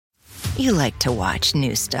You like to watch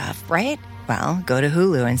new stuff, right? Well, go to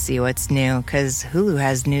Hulu and see what's new, because Hulu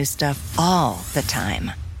has new stuff all the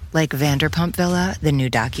time. Like Vanderpump Villa, the new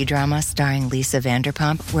docudrama starring Lisa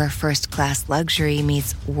Vanderpump, where first-class luxury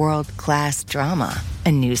meets world-class drama.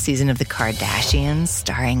 A new season of The Kardashians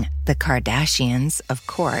starring The Kardashians, of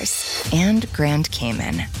course. And Grand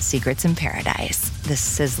Cayman, Secrets in Paradise, the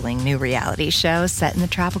sizzling new reality show set in the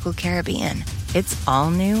tropical Caribbean. It's all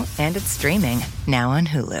new and it's streaming now on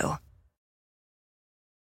Hulu.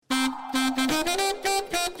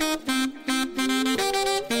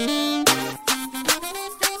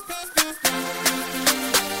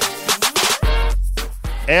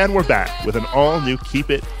 And we're back with an all-new Keep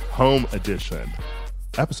It Home edition.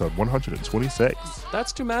 Episode 126.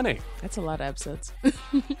 That's too many. That's a lot of episodes.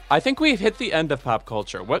 I think we've hit the end of pop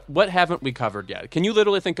culture. What haven't we covered yet? Can you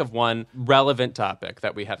literally think of one relevant topic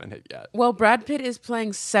that we haven't hit yet? Well, Brad Pitt is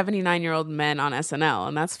playing 79-year-old men on SNL,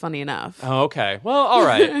 and that's funny enough. Oh, okay. Well, all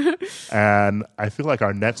right. And I feel like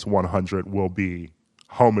our next 100 will be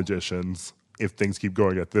home editions if things keep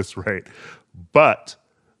going at this rate. But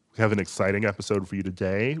we have an exciting episode for you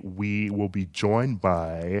today. We will be joined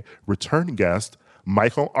by return guest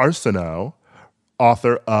Michael Arceneaux,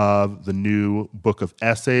 author of the new book of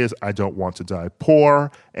essays, I Don't Want to Die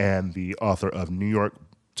Poor, and the author of New York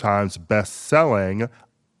Times best-selling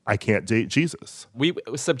I Can't Date Jesus. We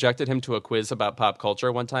subjected him to a quiz about pop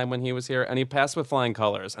culture one time when he was here, and he passed with flying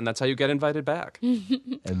colors, and that's how you get invited back.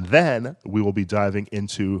 And then we will be diving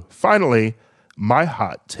into, finally, my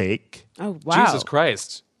hot take. Oh, wow. Jesus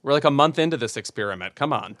Christ. We're like a month into this experiment.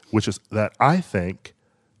 Come on. Which is that I think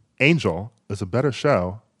Angel is a better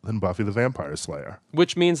show than Buffy the Vampire Slayer.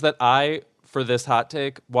 Which means that I, for this hot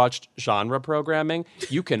take, watched genre programming.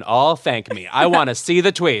 You can all thank me. I want to see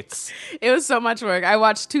the tweets. It was so much work. I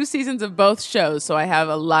watched 2 seasons of both shows, so I have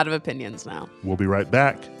a lot of opinions now. We'll be right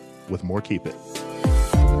back with more Keep It.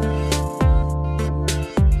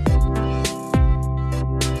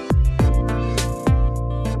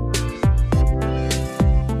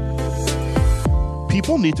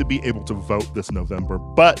 People need to be able to vote this November,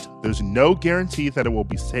 but there's no guarantee that it will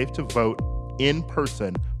be safe to vote in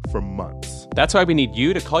person for months. That's why we need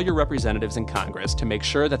you to call your representatives in Congress to make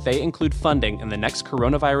sure that they include funding in the next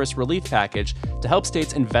coronavirus relief package to help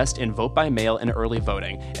states invest in vote-by-mail and early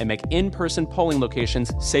voting and make in-person polling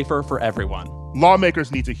locations safer for everyone.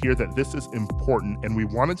 Lawmakers need to hear that this is important, and we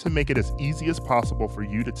wanted to make it as easy as possible for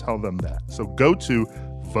you to tell them that. So go to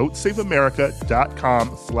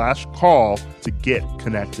votesaveamerica.com/call to get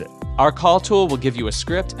connected. Our call tool will give you a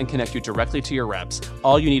script and connect you directly to your reps.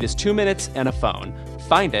 All you need is 2 minutes and a phone.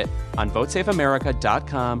 Find it on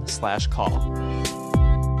votesaveamerica.com/call.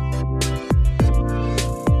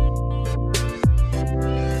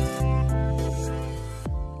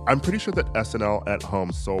 I'm pretty sure that SNL at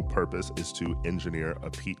Home's sole purpose is to engineer a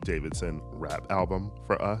Pete Davidson rap album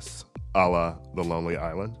for us, a la The Lonely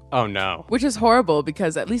Island. Oh, no. Which is horrible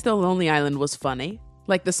because at least The Lonely Island was funny.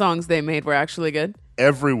 Like the songs they made were actually good.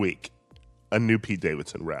 Every week, a new Pete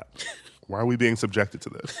Davidson rap. Why are we being subjected to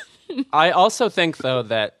this? I also think, though,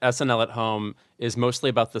 that SNL at Home is mostly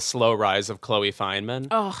about the slow rise of Chloe Fineman.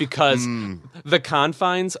 Because the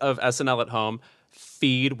confines of SNL at Home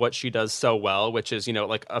feed what she does so well, which is,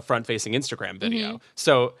 like a front-facing Instagram video.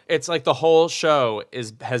 So it's like the whole show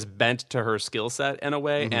has bent to her skill set in a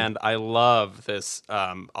way, and I love this,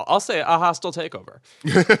 I'll say a hostile takeover.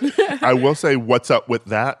 I will say what's up with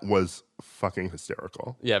that was fucking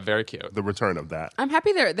hysterical. Yeah, very cute. The return of that. I'm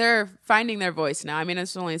happy they're finding their voice now. I mean,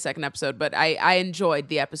 it's only the second episode, but I enjoyed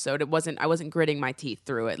the episode. I wasn't gritting my teeth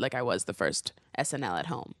through it like I was the first SNL at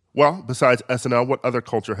Home. Well, besides SNL, what other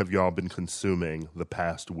culture have y'all been consuming the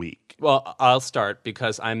past week? Well, I'll start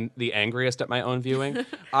because I'm the angriest at my own viewing.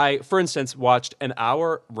 I, for instance, watched an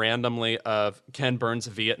hour randomly of Ken Burns'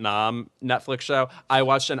 Vietnam Netflix show. I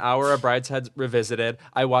watched an hour of Bridesheads Revisited.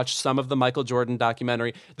 I watched some of the Michael Jordan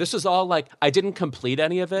documentary. This is all like, I didn't complete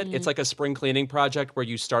any of it. It's like a spring cleaning project where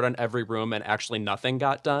you start on every room and actually nothing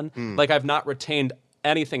got done. Like, I've not retained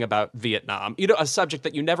anything about Vietnam, a subject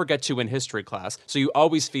that you never get to in history class. So you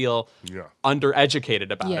always feel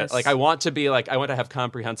undereducated about it. Like, I want to have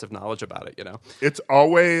comprehensive knowledge about it, It's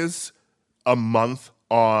always a month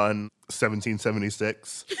on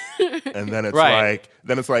 1776. And then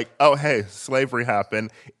it's like, oh, hey, slavery happened.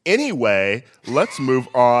 Anyway, let's move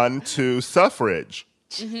on to suffrage.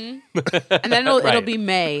 And then it'll be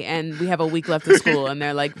May, and we have a week left of school, and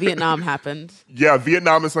they're like, Vietnam happened. Yeah,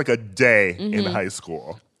 Vietnam is like a day in high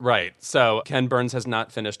school. Right. So Ken Burns has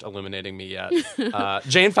not finished illuminating me yet.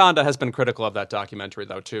 Jane Fonda has been critical of that documentary,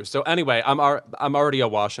 though, too. So anyway, I'm already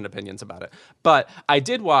awash in opinions about it. But I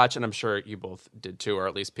did watch, and I'm sure you both did too, or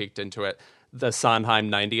at least peeked into it, the Sondheim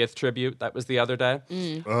 90th tribute that was the other day.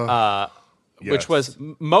 Which was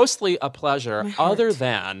mostly a pleasure, other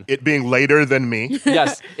than it being later than me.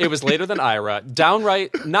 Yes, it was later than Ira.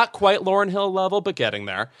 Downright, not quite Lauryn Hill level, but getting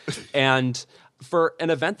there. And for an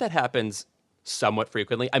event that happens somewhat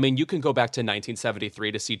frequently, I mean, you can go back to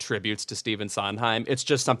 1973 to see tributes to Stephen Sondheim. It's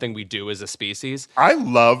just something we do as a species. I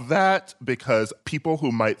love that because people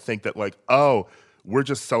who might think that like, oh, we're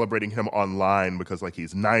just celebrating him online because like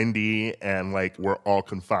he's 90 and like we're all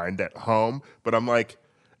confined at home. But I'm like,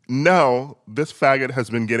 no, this faggot has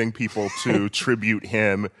been getting people to tribute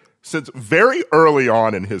him since very early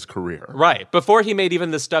on in his career. Right. Before he made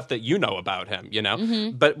even the stuff that you know about him, you know?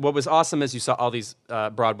 Mm-hmm. But what was awesome is you saw all these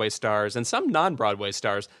Broadway stars and some non-Broadway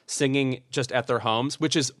stars singing just at their homes,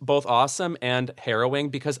 which is both awesome and harrowing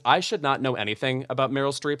because I should not know anything about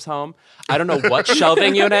Meryl Streep's home. I don't know what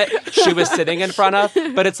shelving unit she was sitting in front of,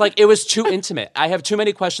 but it's like it was too intimate. I have too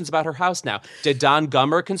many questions about her house now. Did Don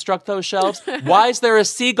Gummer construct those shelves? Why is there a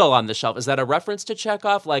seagull on the shelf? Is that a reference to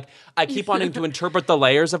Chekhov? Like, I keep wanting to interpret the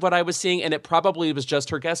layers of what I was seeing, and it probably was just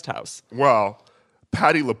her guest house. Well,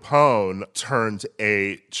 Patti LuPone turned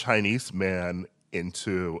a Chinese man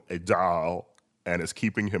into a doll and is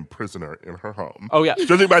keeping him prisoner in her home. Oh, yeah.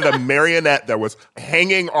 Judging by the marionette that was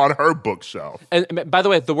hanging on her bookshelf. And by the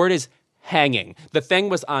way, the word is hanging. The thing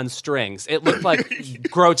was on strings. It looked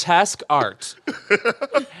like grotesque art.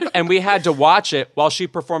 And we had to watch it while she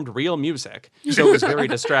performed real music. So it was very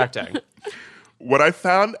distracting. What I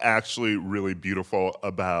found actually really beautiful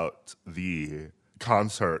about the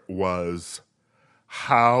concert was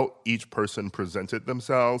how each person presented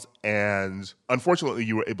themselves. And unfortunately,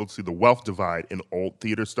 you were able to see the wealth divide in old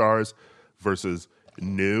theater stars versus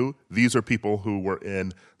new. These are people who were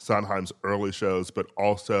in Sondheim's early shows, but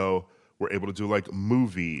also were able to do like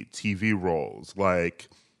movie, TV roles. Like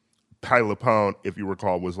Patti LuPone, if you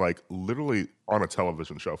recall, was like literally on a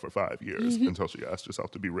television show for 5 years until she asked herself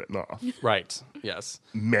to be written off. Right, yes.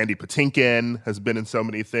 Mandy Patinkin has been in so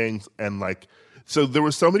many things. And like, so there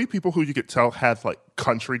were so many people who you could tell had like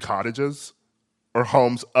country cottages or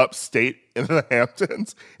homes upstate in the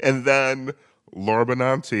Hamptons. And then Laura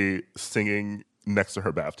Benanti singing next to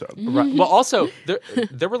her bathtub. Right. Well, also,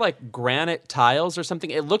 there were like granite tiles or something.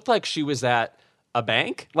 It looked like she was at a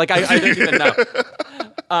bank. Like, I didn't even know.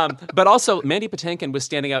 But also, Mandy Patinkin was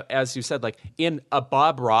standing out, as you said, like in a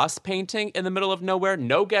Bob Ross painting in the middle of nowhere.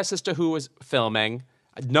 No guess as to who was filming.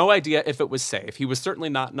 No idea if it was safe. He was certainly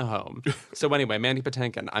not in a home. So anyway, Mandy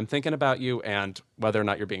Patinkin, I'm thinking about you and whether or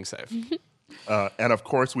not you're being safe. And of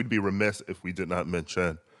course, we'd be remiss if we did not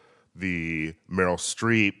mention the Meryl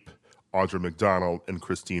Streep, Audra McDonald, and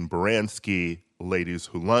Christine Baranski Ladies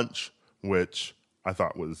Who Lunch, which I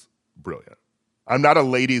thought was brilliant. I'm not a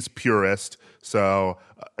ladies purist, so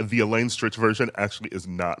the Elaine Stritch version actually is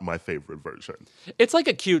not my favorite version. It's like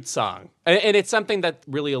a cute song, and it's something that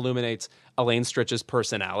really illuminates Elaine Stritch's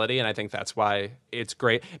personality, and I think that's why it's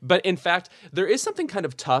great. But in fact, there is something kind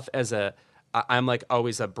of tough as I'm like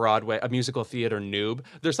always a musical theater noob.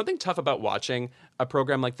 There's something tough about watching a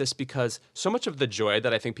program like this because so much of the joy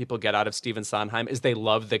that I think people get out of Stephen Sondheim is they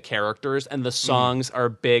love the characters and the songs are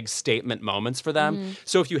big statement moments for them.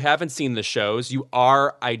 So if you haven't seen the shows, you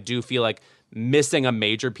are, I do feel like, missing a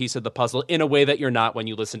major piece of the puzzle in a way that you're not when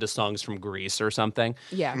you listen to songs from Grease or something.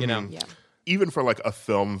 Yeah. You know? Yeah. Even for like a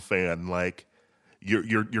film fan, like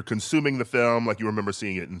you're consuming the film, like you remember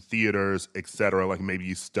seeing it in theaters, etc. Like maybe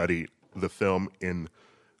you studied the film in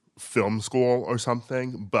film school or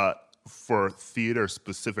something, but for theater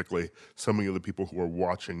specifically, some of the people who are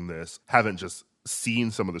watching this haven't just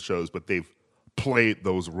seen some of the shows, but they've played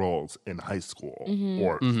those roles in high school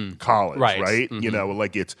or college, right? You know,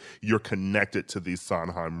 like you're connected to these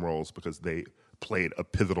Sondheim roles because they played a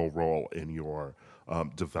pivotal role in your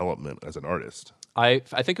development as an artist. I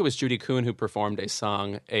think it was Judy Kuhn who performed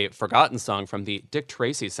a forgotten song from the Dick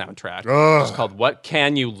Tracy soundtrack. It's called What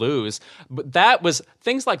Can You Lose? But that was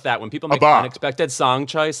things like that when people make unexpected song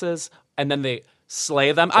choices and then they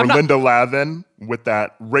slay them. Linda Lavin with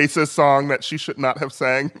that racist song that she should not have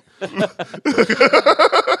sang.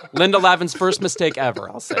 Linda Lavin's first mistake ever,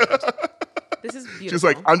 I'll say it. This is beautiful. She's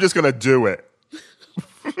like, I'm just going to do it.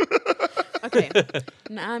 Okay,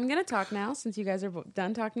 now I'm gonna talk now since you guys are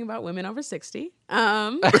done talking about women over 60.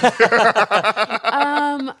 I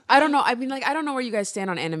don't know. I mean, like, I don't know where you guys stand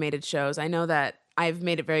on animated shows. I know that I've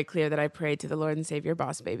made it very clear that I prayed to the Lord and Savior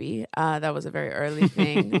Boss Baby. That was a very early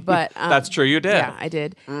thing, but That's true, you did. Yeah, I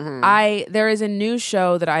did. There is a new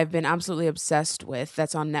show that I've been absolutely obsessed with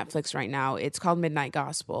that's on Netflix right now. It's called Midnight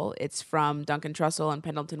Gospel. It's from Duncan Trussell and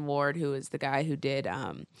Pendleton Ward, who is the guy who did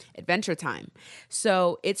Adventure Time.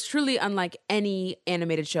 So it's truly unlike any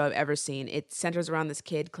animated show I've ever seen. It centers around this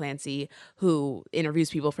kid, Clancy, who interviews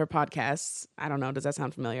people for podcasts. I don't know, does that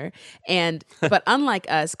sound familiar? But unlike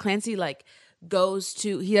us, Clancy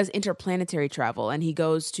he does interplanetary travel, and he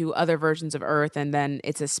goes to other versions of Earth, and then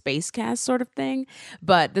it's a space cast sort of thing.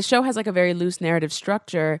 But the show has like a very loose narrative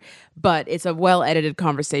structure, but it's a well-edited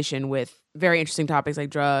conversation with very interesting topics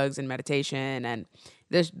like drugs and meditation, and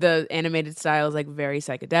the animated style is like very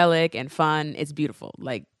psychedelic and fun. It's beautiful.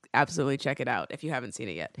 Like, absolutely check it out if you haven't seen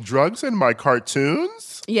it yet. Drugs in my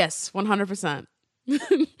cartoons? Yes, 100%.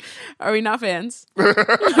 Are we not fans?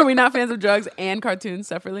 Are we not fans of drugs and cartoons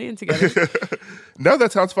separately and together? No,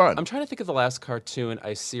 that sounds fun. I'm trying to think of the last cartoon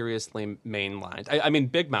I seriously mainlined. I mean,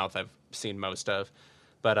 Big Mouth I've seen most of.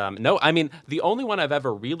 But no, I mean, the only one I've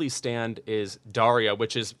ever really stand is Daria,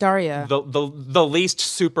 which is Daria. the least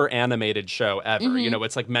super animated show ever. Mm-hmm. You know,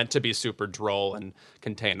 it's like meant to be super droll and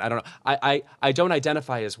contained. I don't know. I don't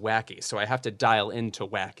identify as wacky, so I have to dial into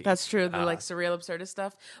wacky. That's true. The like surreal, absurdist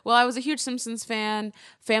stuff. Well, I was a huge Simpsons fan.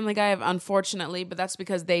 Family Guy, unfortunately, but that's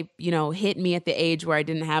because they, hit me at the age where I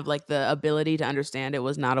didn't have like the ability to understand it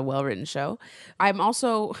was not a well-written show. I'm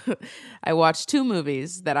also, I watched 2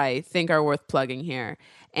 movies that I think are worth plugging here.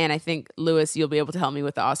 And I think, Lewis, you'll be able to help me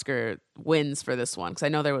with the Oscar wins for this one, because I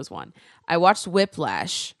know there was one. I watched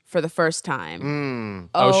Whiplash for the first time.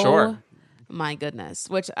 Oh, sure. My goodness.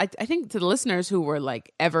 Which I think to the listeners who were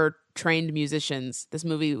like ever trained musicians, this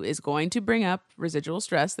movie is going to bring up residual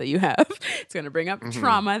stress that you have. It's going to bring up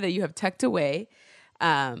trauma that you have tucked away.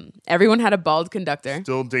 Everyone had a bald conductor.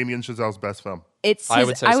 Still Damien Chazelle's best film. I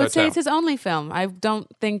would say it's his only film. I don't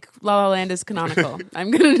think La La Land is canonical. I'm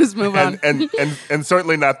gonna just move on. And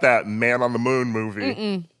certainly not that Man on the Moon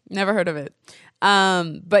movie. Never heard of it.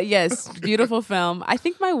 But yes, beautiful film. I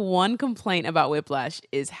think my one complaint about Whiplash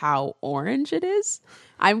is how orange it is.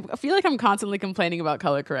 I feel like I'm constantly complaining about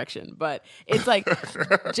color correction, but it's like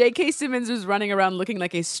J.K. Simmons was running around looking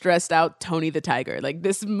like a stressed out Tony the Tiger. Like,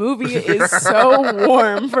 this movie is so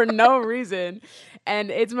warm for no reason.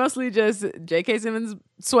 And it's mostly just J.K. Simmons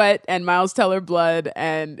sweat and Miles Teller blood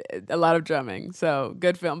and a lot of drumming. So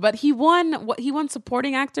good film. But he won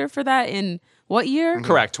supporting actor for that in what year?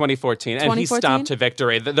 Correct, 2014. And he stomped to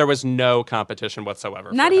victory. There was no competition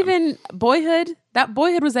whatsoever. Not even Boyhood. That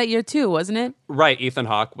Boyhood was that year too, wasn't it? Right. Ethan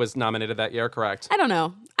Hawke was nominated that year, correct. I don't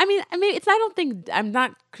know. I mean, I'm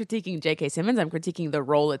not critiquing J.K. Simmons. I'm critiquing the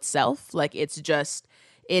role itself. Like, it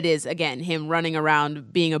is, again, him running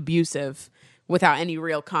around being abusive without any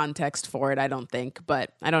real context for it, I don't think.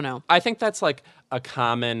 But I don't know. I think that's like a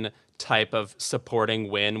common type of supporting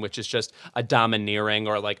win, which is just a domineering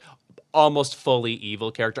or like almost fully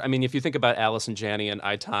evil character. I mean, if you think about Allison Janney and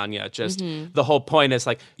I, Tonya, just the whole point is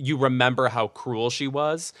like you remember how cruel she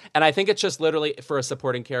was. And I think it's just literally for a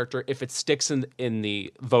supporting character, if it sticks in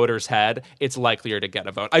the voter's head, it's likelier to get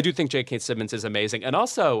a vote. I do think J.K. Simmons is amazing and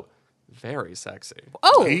also very sexy.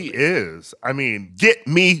 Oh, He is. I mean, get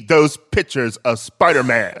me those pictures of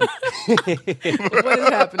Spider-Man. what is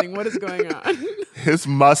happening? What is going on? His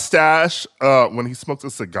mustache, when he smokes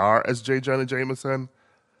a cigar as J. Jonah Jameson,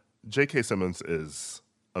 J.K. Simmons is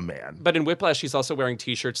a man. But in Whiplash, he's also wearing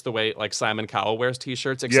T-shirts the way like Simon Cowell wears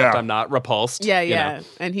T-shirts, except Yeah. I'm not repulsed. Yeah, you yeah. know?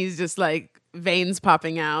 And he's just like veins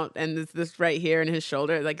popping out and this right here in his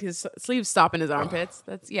shoulder, like his sleeves stopping his armpits.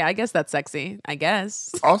 I guess that's sexy. I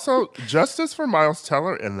guess. Also, justice for Miles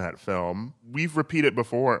Teller in that film. We've repeated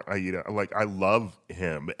before, Aida. Like, I love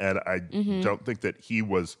him, and I don't think that he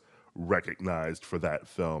was recognized for that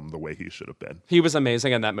film the way he should have been. He was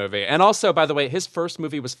amazing in that movie. And also, by the way, his first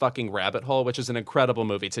movie was fucking Rabbit Hole, which is an incredible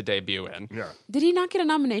movie to debut in. Yeah. Did he not get a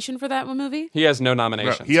nomination for that movie? He has no No,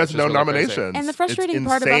 nominations. he has which is no really crazy. nominations. And the It's frustrating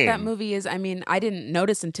part about that insane. movie is, I mean, I didn't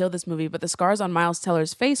notice until this movie, but the scars on Miles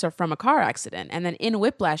Teller's face are from a car accident. And then in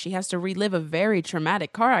Whiplash, he has to relive a very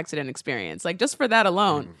traumatic car accident experience. Like, just for that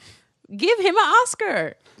alone, give him an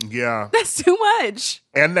Oscar. Yeah. That's too much.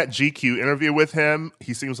 And that GQ interview with him,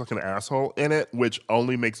 he seems like an asshole in it, which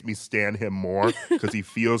only makes me stand him more because he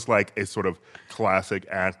feels like a sort of classic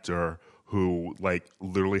actor who like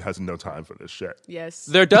literally has no time for this shit. Yes.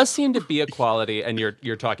 There does seem to be a quality, and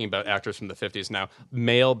you're talking about actors from the 50s now,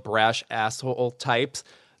 male brash asshole types.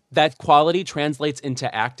 that quality translates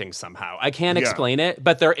into acting somehow. I can't Yeah. explain it,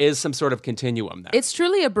 but there is some sort of continuum there. It's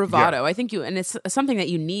truly a bravado. Yeah. I think and it's something that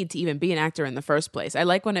you need to even be an actor in the first place. I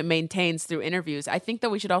like when it maintains through interviews. I think that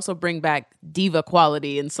we should also bring back diva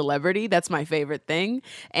quality in celebrity. That's my favorite thing.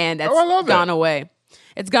 And that's I love gone it. away.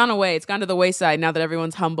 It's gone away. It's gone to the wayside now that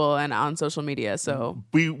everyone's humble and on social media. So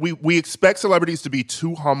We expect celebrities to be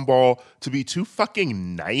too humble, to be too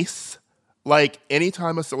fucking nice. Like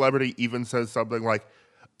anytime a celebrity even says something like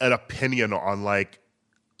an opinion on like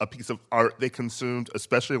a piece of art they consumed,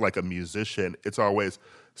 especially like a musician, it's always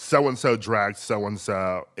so-and-so dragged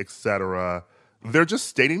so-and-so, etc. They're just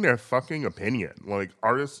stating their fucking opinion. Like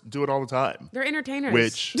artists do it all the time. they're entertainers.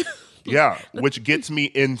 Which gets me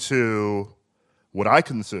into what I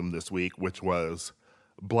consumed this week, which was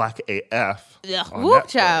Black AF. on Whoop Netflix.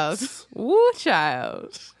 child. Woo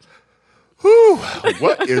child. Whew,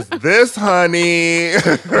 what is this, honey?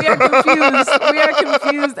 We are confused. We are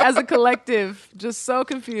confused as a collective. Just so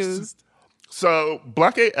confused. So,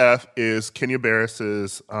 Black AF is Kenya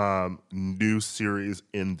Barris's new series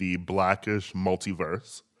in the Blackish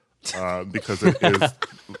multiverse because it is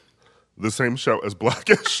the same show as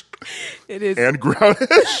Blackish It is. and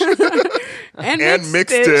Grownish and and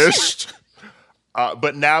Mixed-ish.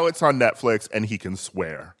 But now it's on Netflix and he can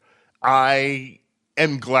swear. I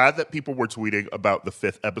am glad that people were tweeting about the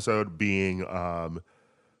 5th episode being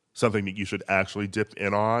something that you should actually dip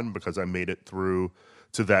in on because I made it through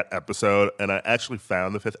to that episode and I actually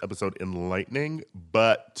found the 5th episode enlightening.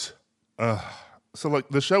 But so like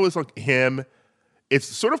the show is like him. It's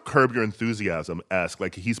sort of Curb Your Enthusiasm-esque.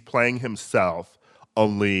 Like he's playing himself,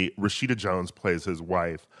 only Rashida Jones plays his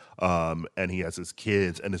wife, and he has his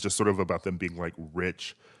kids, and it's just sort of about them being like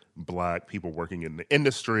rich Black people working in the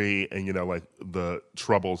industry and, you know, like the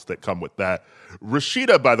troubles that come with that.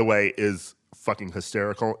 Rashida, by the way, is fucking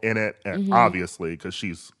hysterical in it, and obviously, because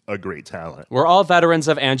she's a great talent. We're all veterans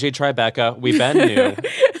of Angie Tribeca. We've been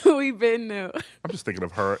new. We've been new. I'm just thinking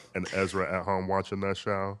of her and Ezra at home watching that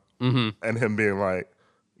show, and him being like,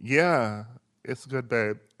 yeah, it's good,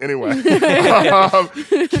 babe. Anyway,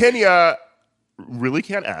 Kenya really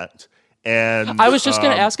can't act. And I was just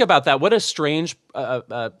going to ask about that. What a strange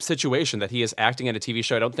situation that he is acting in a TV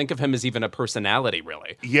show. I don't think of him as even a personality,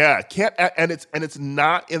 really. yeah, can't act, and it's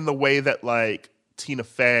not in the way that like Tina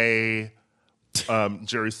Fey,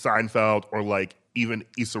 Jerry Seinfeld, or like even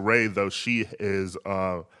Issa Rae, though she is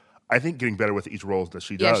I think getting better with each role that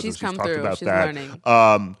she does. Yeah, and she's come talked through. about She's that.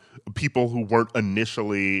 learning. People who weren't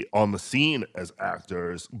initially on the scene as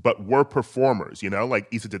actors, but were performers, you know? Like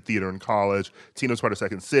Issa did theater in college, Tina was part of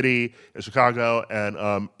Second City in Chicago,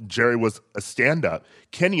 and Jerry was a stand-up.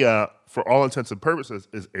 Kenya, for all intents and purposes,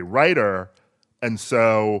 is a writer, and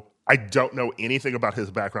so I don't know anything about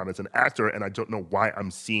his background as an actor, and I don't know why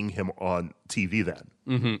I'm seeing him on TV then.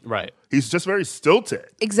 Right. He's just very stilted.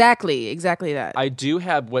 Exactly that. I do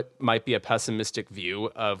have what might be a pessimistic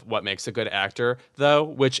view of what makes a good actor, though,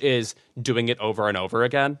 which is doing it over and over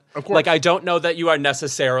again. Of course. Like, I don't know that you are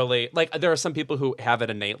necessarily, like, there are some people who have it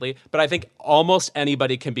innately, but I think almost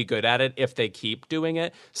anybody can be good at it if they keep doing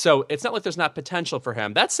it. So it's not like there's not potential for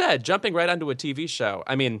him. That said, jumping right onto a TV show,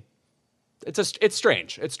 I mean, it's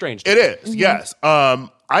strange. It's strange. It is, yes.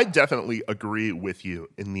 I definitely agree with you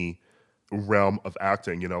in the realm of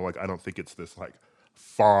acting. You know, like I don't think it's this like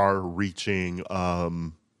far-reaching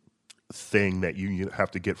thing that you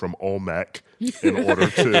have to get from Olmec in order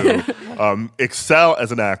to excel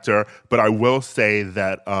as an actor. But I will say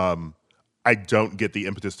that I don't get the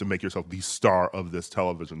impetus to make yourself the star of this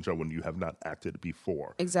television show when you have not acted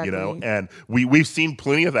before. Exactly. You know, and we've seen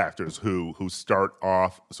plenty of actors who start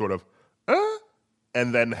off sort of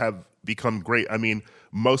and then have become great. I mean,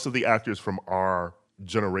 most of the actors from our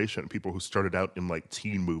generation, people who started out in like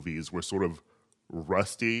teen movies, were sort of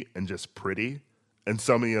rusty and just pretty. And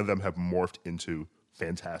so many of them have morphed into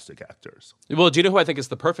fantastic actors. Well, do you know who I think is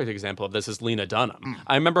the perfect example of this is Lena Dunham.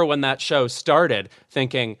 I remember when that show started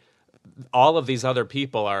thinking all of these other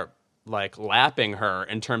people are like lapping her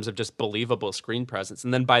in terms of just believable screen presence.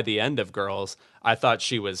 And then by the end of Girls, I thought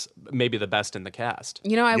she was maybe the best in the cast.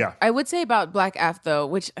 You know, Yeah. I would say about Black AF though,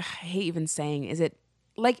 which I hate even saying, is it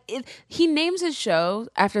like he names his show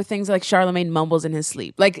after things like Charlemagne mumbles in his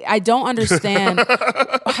sleep. Like I don't understand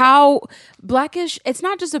how Blackish. It's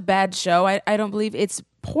not just a bad show. I don't believe it's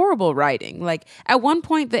horrible writing. Like at one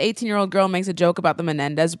point, the 18-year-old girl makes a joke about the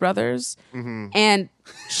Menendez brothers, and then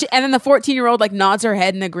the 14-year-old like nods her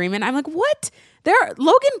head in agreement. I'm like, what?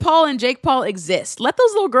 Logan Paul and Jake Paul exist. Let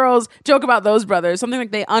those little girls joke about those brothers. Something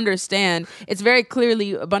like they understand. It's very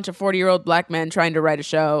clearly a bunch of 40-year-old black men trying to write a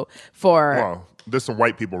show for There's some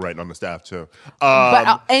white people writing on the staff too.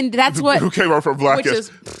 And that's what who came out from Black which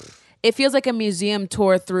is it feels like a museum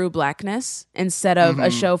tour through blackness instead of a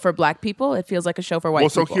show for black people. It feels like a show for white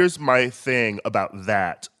people. So here's my thing about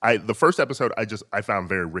that. The first episode I found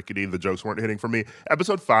very rickety. The jokes weren't hitting for me.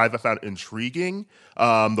 Episode 5 I found intriguing.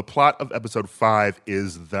 The plot of episode 5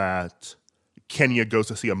 is that Kenya goes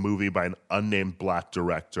to see a movie by an unnamed black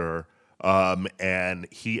director, and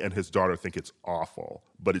he and his daughter think it's awful,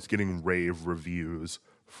 but it's getting rave reviews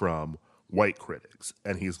from white critics.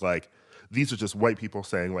 And he's like, these are just white people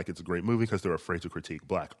saying like it's a great movie because they're afraid to critique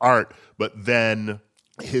black art. But then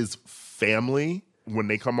his family, when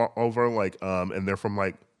they come over, like, and they're from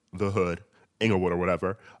like the hood, Inglewood or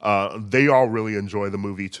whatever, they all really enjoy the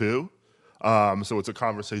movie too. So it's a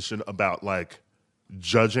conversation about like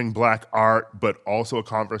judging black art, but also a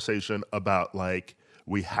conversation about like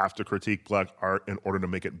we have to critique black art in order to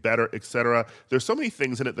make it better, etc. There's so many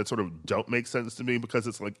things in it that sort of don't make sense to me because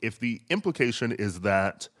it's like if the implication is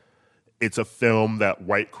that it's a film that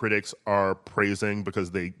white critics are praising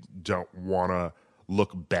because they don't want to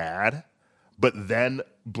look bad, but then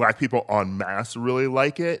black people en masse really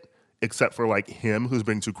like it, except for like him who's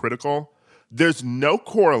being too critical. There's no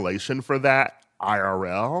correlation for that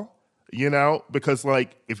IRL, you know? Because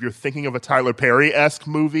like if you're thinking of a Tyler Perry-esque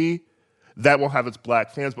movie, that will have its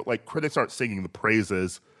black fans, but like critics aren't singing the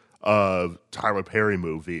praises of Tyler Perry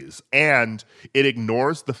movies. And it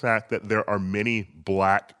ignores the fact that there are many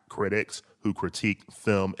black critics who critique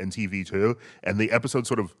film and TV too, and the episode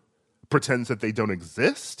sort of pretends that they don't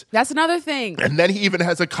exist. That's another thing. And then he even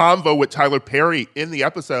has a convo with Tyler Perry in the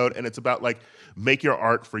episode, and it's about like, make your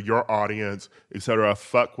art for your audience, etc.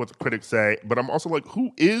 Fuck what the critics say. But I'm also like,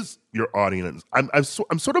 who is your audience? I'm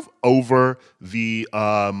sort of over the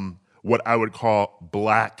what I would call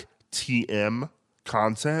black TM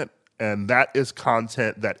content, and that is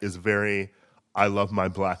content that is very I love my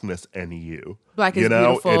blackness and you. Black is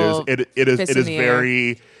beautiful. It is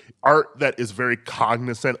very art that is very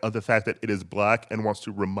cognizant of the fact that it is black and wants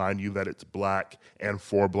to remind you that it's black and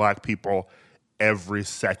for black people every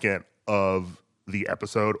second of the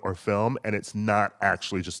episode or film, and it's not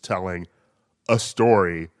actually just telling a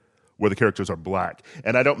story where the characters are black.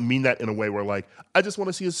 And I don't mean that in a way where like, I just want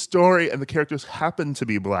to see a story and the characters happen to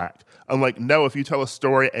be black. I'm like, no, if you tell a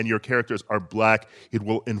story and your characters are black, it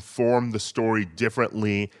will inform the story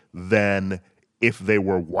differently than if they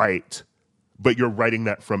were white. But you're writing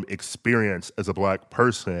that from experience as a black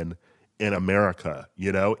person in America,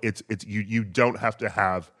 you know? It's you don't have to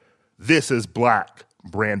have this is black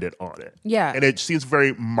branded on it. Yeah. And it seems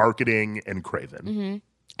very marketing and craven. Mm-hmm.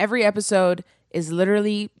 Every episode is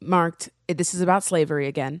literally marked, this is about slavery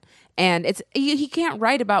again. And it's he can't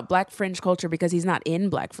write about black fringe culture because he's not in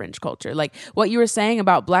black fringe culture. Like what you were saying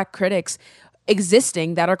about black critics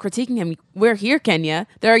existing that are critiquing him. We're here, Kenya.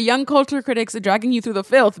 There are young culture critics dragging you through the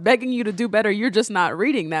filth, begging you to do better. You're just not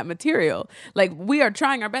reading that material. Like we are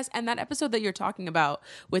trying our best. And that episode that you're talking about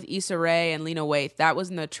with Issa Rae and Lena Waithe, that was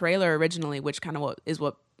in the trailer originally, which kind of is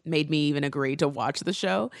what made me even agree to watch the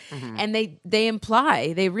show. Mm-hmm. And they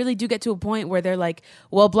imply, they really do get to a point where they're like,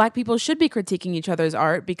 well, black people should be critiquing each other's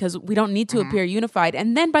art because we don't need to appear unified.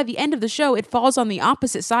 And then by the end of the show, it falls on the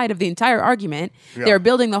opposite side of the entire argument. Yeah. They're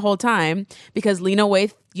building the whole time because Lena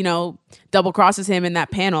Waithe, you know, double crosses him in that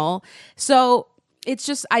panel. So it's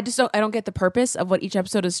just, I don't get the purpose of what each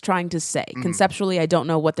episode is trying to say. Mm-hmm. Conceptually, I don't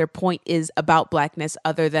know what their point is about blackness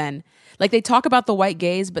other than, like, they talk about the white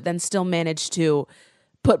gaze, but then still manage to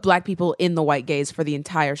put black people in the white gaze for the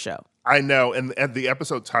entire show. I know, and the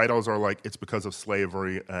episode titles are like, it's because of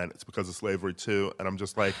slavery, and it's because of slavery too, and I'm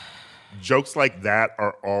just like, jokes like that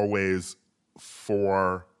are always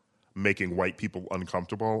for making white people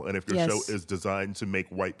uncomfortable, and if your show is designed to make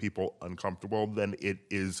white people uncomfortable, then it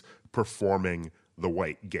is performing the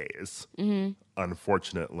white gaze,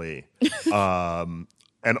 unfortunately.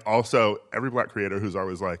 And also, every black creator who's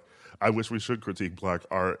always like, I wish we should critique black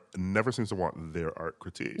art, never seems to want their art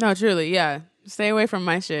critiqued. No, truly, yeah. Stay away from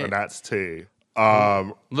my shit. And that's tea.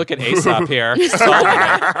 Look at Aesop here.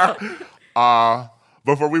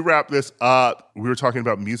 Before we wrap this up, we were talking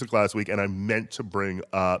about music last week, and I meant to bring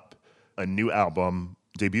up a new album,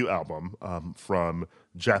 debut album, from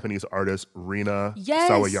Japanese artist Rina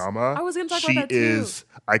Sawayama. I was going to talk about that too. She is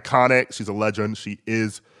iconic. She's a legend. She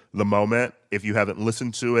is the moment. If you haven't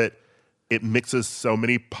listened to it, it mixes so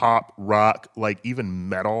many pop, rock, like even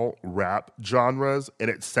metal rap genres, and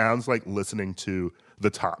it sounds like listening to the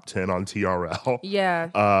top 10 on TRL.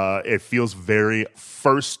 Yeah. It feels very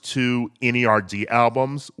first to NERD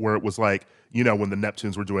albums where it was like, you know, when the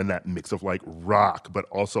Neptunes were doing that mix of like rock, but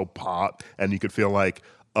also pop, and you could feel like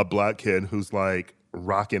a black kid who's like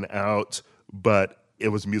rocking out but it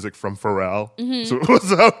was music from Pharrell, so it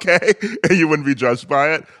was okay, and you wouldn't be judged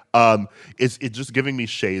by it. It's just giving me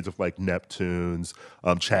shades of like Neptunes,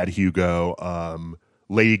 Chad Hugo,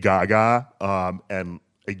 Lady Gaga, and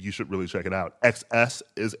you should really check it out. XS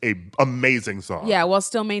is a amazing song. Yeah, while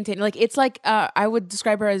still maintaining, like, it's like I would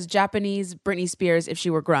describe her as Japanese Britney Spears if she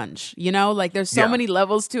were grunge. You know, like there's so many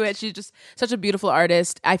levels to it. She's just such a beautiful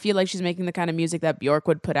artist. I feel like she's making the kind of music that Bjork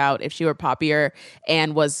would put out if she were poppier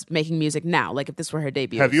and was making music now. Like if this were her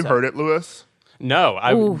debut. Have you heard it, Lewis? No,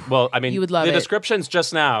 I mean, you would love the it. descriptions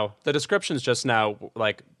just now,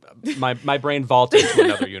 like my brain vaulted to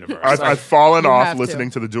another universe. I've fallen off have listening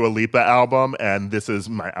to the Dua Lipa album, and this is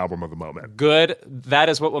my album of the moment. Good. That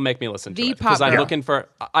is what will make me listen to The it. Because I'm pop- looking for,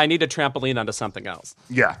 I need a trampoline onto something else.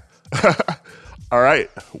 Yeah. All right.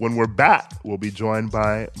 When we're back, we'll be joined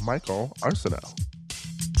by Michael Arceneaux.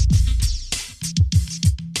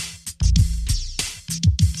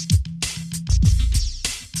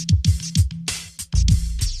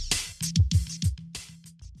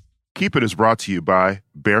 Keep It is brought to you by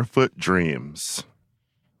Barefoot Dreams.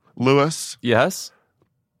 Lewis, Yes?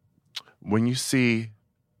 when you see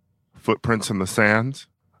footprints in the sand,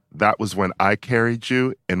 that was when I carried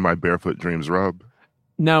you in my Barefoot Dreams robe.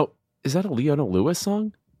 Now, is that a Leona Lewis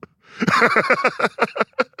song?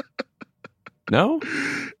 No?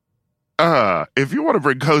 If you want to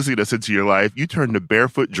bring coziness into your life, you turn to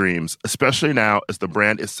Barefoot Dreams, especially now as the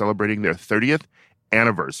brand is celebrating their 30th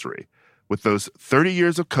anniversary. With those 30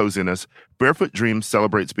 years of coziness, Barefoot Dreams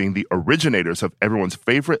celebrates being the originators of everyone's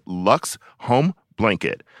favorite luxe home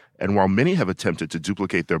blanket. And while many have attempted to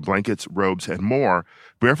duplicate their blankets, robes, and more,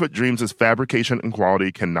 Barefoot Dreams' fabrication and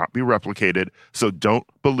quality cannot be replicated, so don't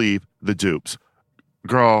believe the dupes.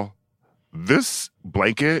 Girl, this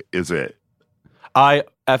blanket is it. I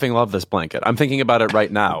effing love this blanket. I'm thinking about it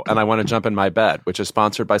right now, and I want to jump in my bed, which is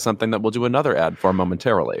sponsored by something that we'll do another ad for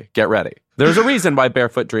momentarily. Get ready. There's a reason why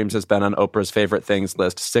Barefoot Dreams has been on Oprah's favorite things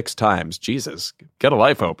list 6 times. Jesus, get a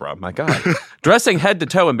life, Oprah. My God. Dressing head to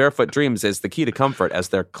toe in Barefoot Dreams is the key to comfort, as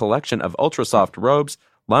their collection of ultra-soft robes,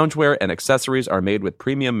 loungewear, and accessories are made with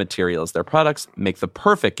premium materials. Their products make the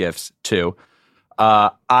perfect gifts, too.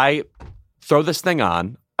 I throw this thing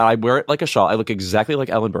on. I wear it like a shawl. I look exactly like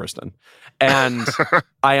Ellen Burstyn. And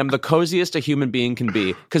I am the coziest a human being can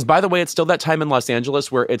be. Because, by the way, it's still that time in Los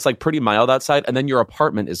Angeles where it's like pretty mild outside and then your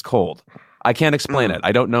apartment is cold. I can't explain it.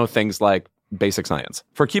 I don't know things like basic science.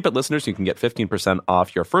 For Keep It listeners, you can get 15%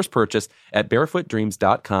 off your first purchase at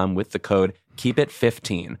barefootdreams.com with the code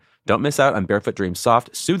KEEPIT15. Don't miss out on Barefoot Dreams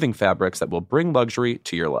soft, soothing fabrics that will bring luxury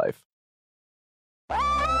to your life.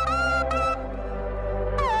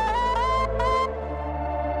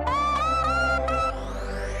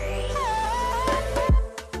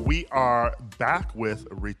 We are back with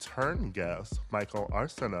return guest, Michael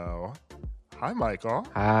Arceneaux. Hi, Michael.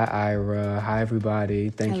 Hi, Ira. Hi, everybody.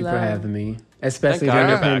 Thank you for Hello. having me, especially Thank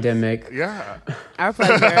God during the you're back. pandemic. Yeah. Our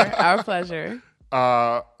pleasure. Our pleasure.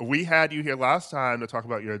 We had you here last time to talk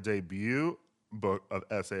about your debut book of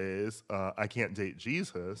essays, I Can't Date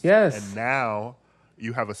Jesus. Yes. And now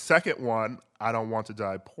you have a second one, I Don't Want to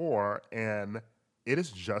Die Poor, and it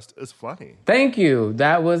is just as funny. Thank you.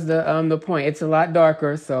 That was the point. It's a lot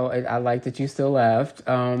darker, so I like that you still laughed.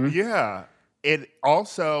 Yeah. It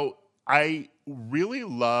also, I really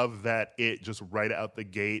love that it just right out the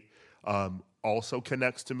gate also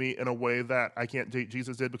connects to me in a way that I Can't Date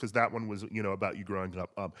Jesus did, because that one was, about you growing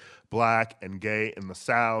up black and gay in the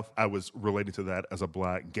South. I was relating to that as a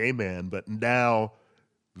black gay man, but now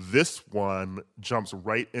this one jumps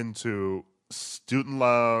right into student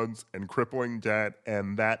loans and crippling debt,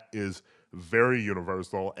 and that is very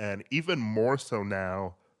universal, and even more so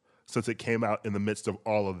now since it came out in the midst of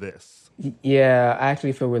all of this. Yeah, I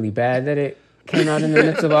actually feel really bad that it came out in the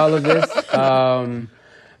midst of all of this.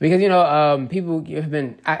 Because, people have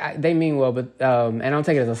been, they mean well, but, and I don't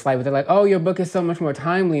take it as a slight, but they're like, oh, your book is so much more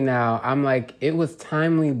timely now. I'm like, it was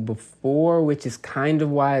timely before, which is kind of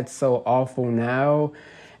why it's so awful now.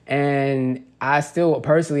 And I still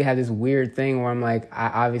personally have this weird thing where I'm like,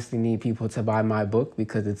 I obviously need people to buy my book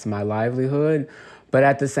because it's my livelihood. But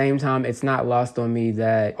at the same time, it's not lost on me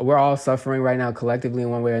that we're all suffering right now collectively in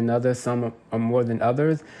one way or another. Some are more than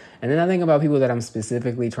others. And then I think about people that I'm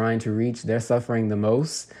specifically trying to reach, they're suffering the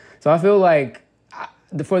most. So I feel like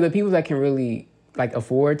for the people that can really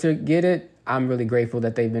afford to get it, I'm really grateful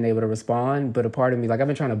that they've been able to respond. But a part of me, I've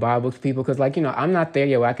been trying to buy books for people because, I'm not there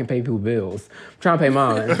yet where I can pay people bills. I'm trying to pay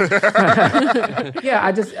mine. Yeah,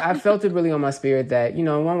 I felt it really on my spirit that, in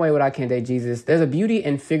one way with I Can't Date Jesus, there's a beauty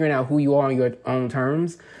in figuring out who you are on your own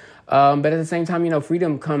terms. But at the same time, actual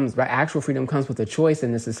freedom comes with a choice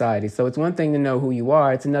in this society. So it's one thing to know who you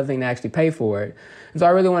are. It's another thing to actually pay for it. And so I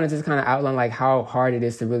really want to just kind of outline like how hard it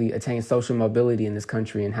is to really attain social mobility in this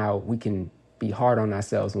country and how we can be hard on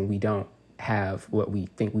ourselves when we don't have what we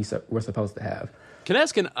think we're supposed to have. Can I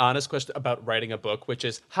ask an honest question about writing a book, which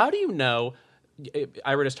is, how do you know,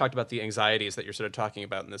 Ira just talked about the anxieties that you're sort of talking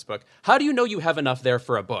about in this book. How do you know you have enough there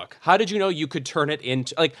for a book? How did you know you could turn it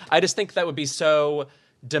into, like, I just think that would be so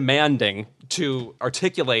demanding to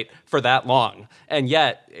articulate for that long. And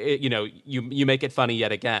yet, you make it funny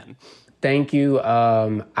yet again. Thank you.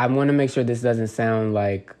 I want to make sure this doesn't sound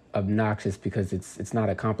like obnoxious because it's not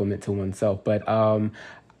a compliment to oneself, but I'm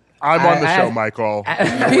on the show, Michael.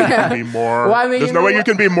 You can be more. Well, there's no way you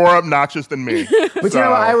can be more obnoxious than me. But you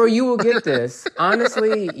know what, Ira, you will get this.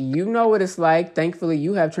 Honestly, you know what it's like. Thankfully,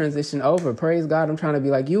 you have transitioned over. Praise God, I'm trying to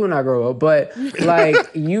be like you when I grow up. But like,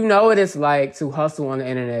 you know what it's like to hustle on the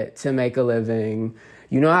internet to make a living.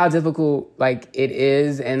 You know how difficult like it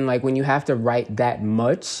is, and like when you have to write that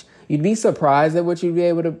much, you'd be surprised at what you'd be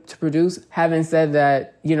able to produce. Having said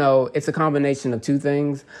that, it's a combination of two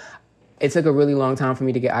things. It took a really long time for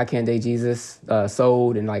me to get I Can't Date Jesus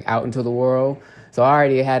sold and like out into the world. So I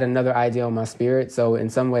already had another idea on my spirit. So in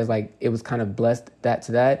some ways, like it was kind of blessed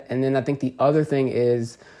to that. And then I think the other thing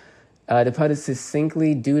is, to put it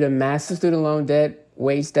succinctly, due to massive student loan debt,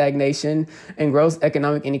 wage stagnation, and gross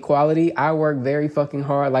economic inequality, I work very fucking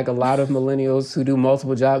hard like a lot of millennials who do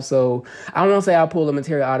multiple jobs. So I won't say I'll pull the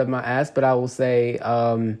material out of my ass, but I will say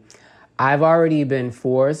I've already been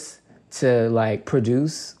forced to like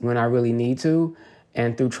produce when I really need to,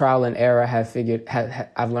 and through trial and error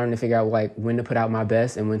I've learned to figure out like when to put out my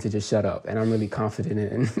best and when to just shut up, and I'm really confident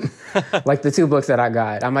in like the two books that I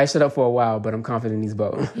got. I might shut up for a while, but I'm confident in these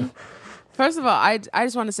both. First of all, I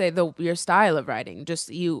just want to say your style of writing,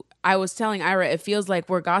 I was telling Ira, it feels like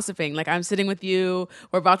we're gossiping, like I'm sitting with you,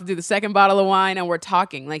 we're about to do the second bottle of wine and we're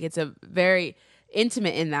talking, like it's a very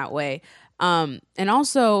intimate in that way. And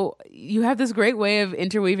also, you have this great way of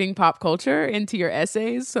interweaving pop culture into your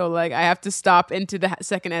essays. So, like, I have to stop into the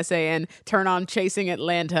second essay and turn on Chasing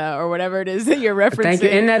Atlanta or whatever it is that you're referencing. Thank you.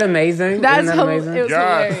 Isn't that amazing? It was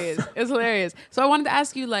hilarious. It was hilarious. So I wanted to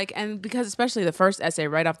ask you, like, and because especially the first essay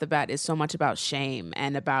right off the bat is so much about shame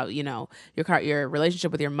and about, your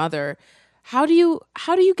relationship with your mother. How do you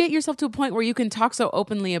get yourself to a point where you can talk so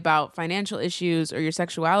openly about financial issues or your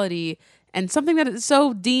sexuality and something that is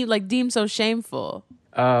so deemed so shameful?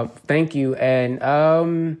 Thank you. And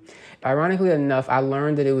ironically enough, I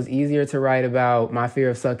learned that it was easier to write about my fear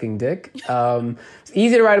of sucking dick. It's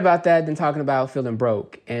easier to write about that than talking about feeling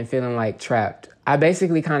broke and feeling like trapped. I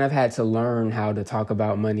basically kind of had to learn how to talk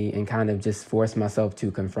about money and kind of just force myself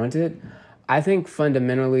to confront it. I think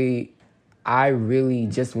fundamentally, I really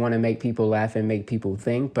just want to make people laugh and make people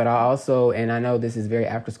think. But I also, and I know this is very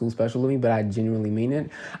after school special to me, but I genuinely mean it.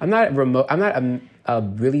 I'm not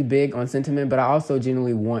really big on sentiment, but I also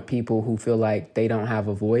genuinely want people who feel like they don't have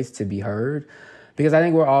a voice to be heard. Because I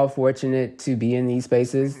think we're all fortunate to be in these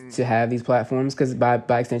spaces, to have these platforms, because by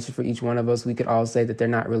extension for each one of us, we could all say that they're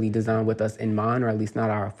not really designed with us in mind, or at least not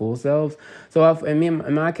our full selves. So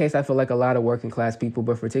in my case, I feel like a lot of working class people,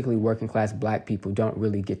 but particularly working class Black people, don't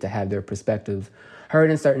really get to have their perspectives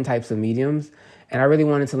heard in certain types of mediums. And I really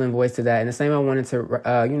wanted to lend voice to that. And the same, I wanted to,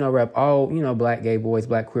 rep all, Black gay boys,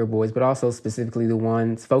 Black queer boys, but also specifically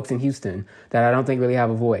the folks in Houston that I don't think really have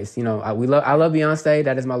a voice. I love Beyonce.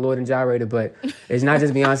 That is my Lord and gyrator, but it's not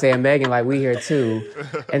just Beyonce and Megan, like we here too.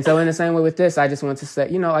 And so in the same way with this, I just want to say,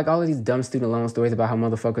 like all of these dumb student loan stories about how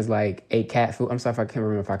motherfuckers like ate cat food. I'm sorry if I can't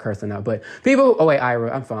remember if I cursed or not, but people, oh wait,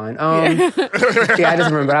 Ira, I'm fine. Yeah, I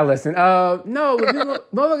just remember, I listened. No, but people,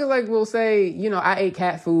 motherfuckers like will say, I ate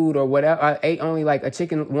cat food or whatever. I ate only like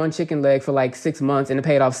one chicken leg for like 6 months and it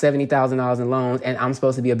paid off $70,000 in loans, and I'm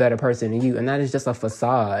supposed to be a better person than you. And that is just a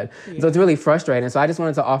facade. Yeah. So it's really frustrating. So I just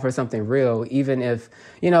wanted to offer something real, even if,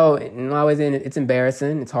 it's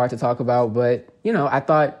embarrassing. It's hard to talk about, but, I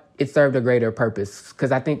thought it served a greater purpose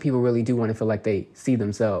because I think people really do want to feel like they see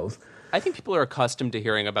themselves. I think people are accustomed to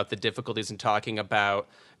hearing about the difficulties in talking about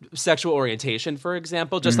sexual orientation, for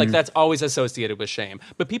example, just like that's always associated with shame.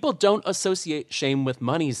 But people don't associate shame with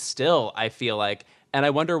money still, I feel like. And I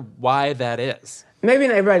wonder why that is. Maybe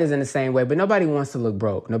not everybody is in the same way, but nobody wants to look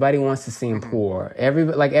broke. Nobody wants to seem poor.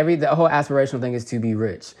 The whole aspirational thing is to be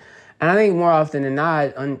rich. And I think more often than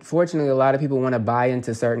not, unfortunately, a lot of people want to buy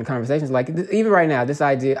into certain conversations. Like even right now, this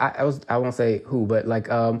idea, I won't say who, but like,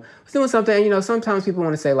 I was doing something, sometimes people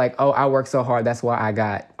want to say like, oh, I worked so hard, that's why I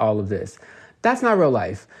got all of this. That's not real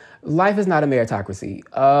life. life is not a meritocracy.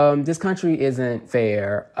 This country isn't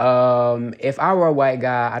fair. If I were a white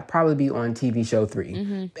guy, I'd probably be on TV show 3.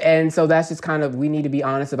 Mm-hmm. And so that's just kind of, we need to be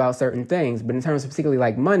honest about certain things. But in terms of particularly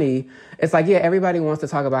like money, it's like, yeah, everybody wants to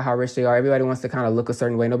talk about how rich they are. Everybody wants to kind of look a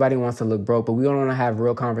certain way. Nobody wants to look broke, but we don't want to have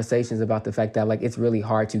real conversations about the fact that like it's really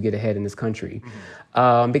hard to get ahead in this country.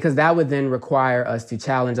 Mm-hmm. Because that would then require us to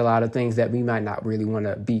challenge a lot of things that we might not really want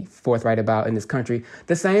to be forthright about in this country.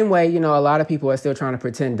 The same way, you know, a lot of people are still trying to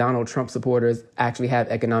pretend Donald Trump supporters actually have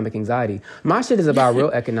economic anxiety. My shit is about real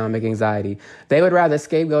economic anxiety. They would rather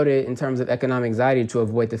scapegoat it in terms of economic anxiety to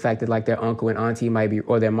avoid the fact that like their uncle and auntie might be,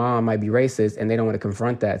 or their mom might be racist, and they don't want to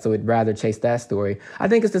confront that. So it'd rather chase that story. I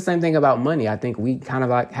think it's the same thing about money. I think we kind of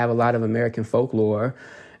like have a lot of American folklore,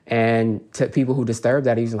 and to people who disturb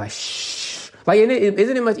that, he's like, shh. Like,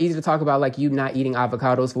 isn't it much easier to talk about like you not eating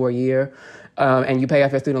avocados for a year? And you pay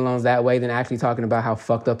off your student loans that way than actually talking about how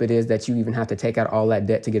fucked up it is that you even have to take out all that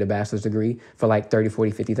debt to get a bachelor's degree for like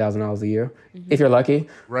 $30,000, $40,000, $50,000 a year, if you're lucky.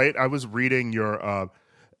 Right. I was reading your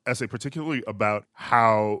essay particularly about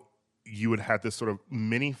how you had had this sort of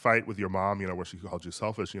mini fight with your mom, you know, where she called you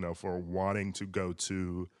selfish, you know, for wanting to go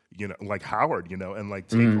to, you know, like Howard, you know, and like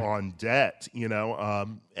take on debt, you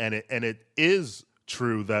know, and it is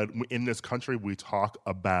true that in this country we talk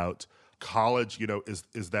about college, you know,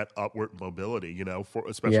 is that upward mobility, you know, for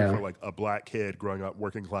especially for like a black kid growing up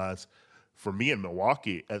working class. For me in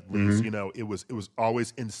Milwaukee, at least, you know, it was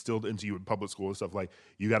always instilled into you in public school and stuff like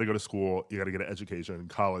you got to go to school, you got to get an education, and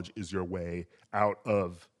college is your way out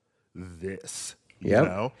of this, you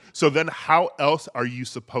know? So then how else are you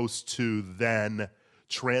supposed to then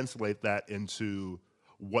translate that into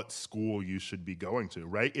what school you should be going to,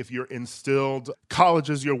 right? If you're instilled,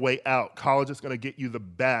 college is your way out, college is going to get you the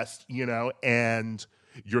best, you know, and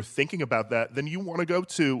you're thinking about that, then you want to go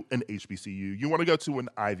to an HBCU, you want to go to an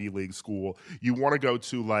Ivy League school, you want to go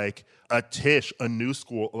to like a Tisch, a new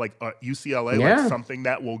school, like UCLA, like something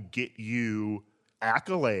that will get you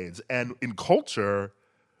accolades. And in culture,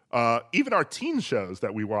 even our teen shows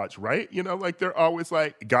that we watch, right? You know, like they're always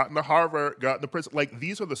like, got into Harvard, got into prison. Like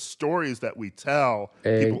these are the stories that we tell,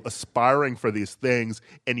 people aspiring for these things.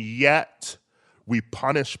 And yet we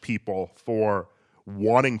punish people for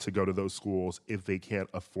wanting to go to those schools if they can't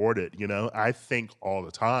afford it. You know, I think all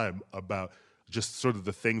the time about just sort of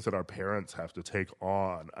the things that our parents have to take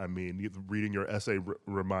on. I mean, reading your essay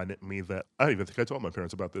reminded me that I don't even think I told my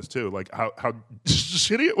parents about this too. Like how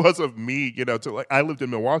shitty it was of me, you know, to like, I lived in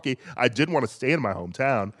Milwaukee. I did want to stay in my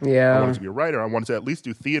hometown. Yeah. I wanted to be a writer. I wanted to at least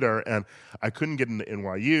do theater, and I couldn't get into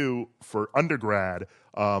NYU for undergrad.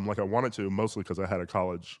 Like I wanted to, mostly because I had a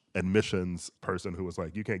college admissions person who was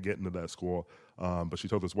like, you can't get into that school. But she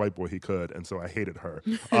told this white boy he could, and so I hated her.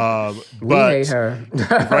 We hate her.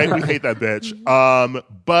 Right? We hate that bitch.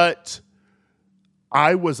 But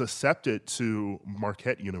I was accepted to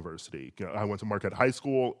Marquette University. You know, I went to Marquette High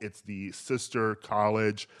School. It's the sister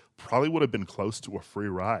college. Probably would have been close to a free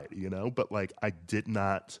ride, you know? But like, I did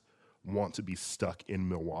not want to be stuck in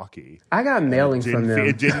Milwaukee. I got mailings from them.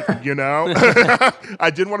 It didn't, you know? I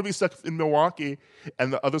didn't want to be stuck in Milwaukee.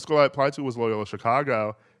 And the other school I applied to was Loyola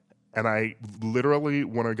Chicago. And I literally,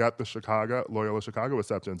 when I got the Loyola Chicago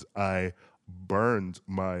acceptance, I burned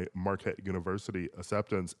my Marquette University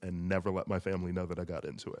acceptance and never let my family know that I got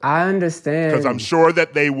into it. I understand. Because I'm sure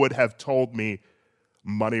that they would have told me,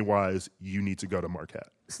 money-wise, you need to go to Marquette.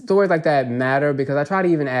 Stories like that matter because I try to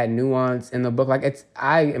even add nuance in the book. Like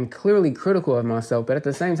I am clearly critical of myself, but at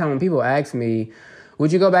the same time, when people ask me,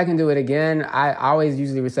 would you go back and do it again? I always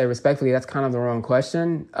usually would say respectfully, that's kind of the wrong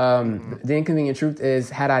question. The inconvenient truth is,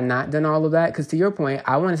 had I not done all of that, because to your point,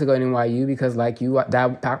 I wanted to go to NYU because like you,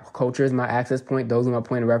 that pop culture is my access point. Those are my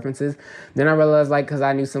point of references. Then I realized like, because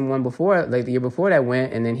I knew someone before, like the year before that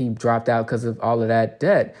went, and then he dropped out because of all of that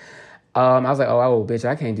debt. I was like, oh, bitch,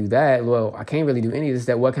 I can't do that. Well, I can't really do any of this.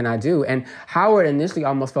 That what can I do? And Howard initially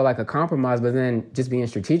almost felt like a compromise, but then just being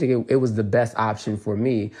strategic, it was the best option for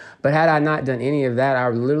me. But had I not done any of that, I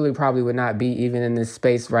literally probably would not be even in this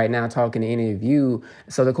space right now talking to any of you.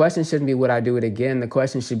 So the question shouldn't be, would I do it again? The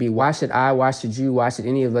question should be, why should I, why should you, why should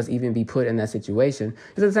any of us even be put in that situation?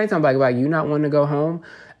 Because at the same time, like about you not wanting to go home,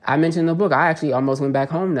 I mentioned in the book, I actually almost went back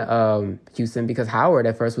home to Houston because Howard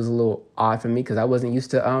at first was a little odd for me because I wasn't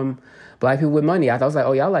used to black people with money. I thought I was like,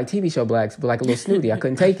 oh, y'all like TV show blacks, but like a little snooty. I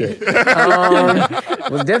couldn't take it.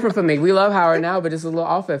 It was different for me. We love Howard now, but it's a little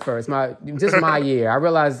off at first. Just my year. I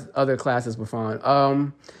realized other classes were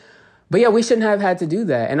fun. But yeah, we shouldn't have had to do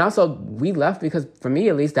that. And also, we left because, for me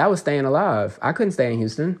at least, that was staying alive. I couldn't stay in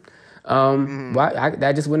Houston.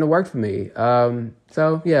 That just wouldn't have worked for me.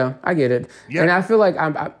 So yeah, I get it. Yeah. And I feel like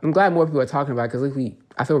I'm glad more people are talking about it because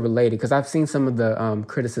I feel related because I've seen some of the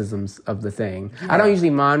criticisms of the thing. I don't usually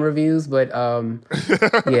mind reviews, but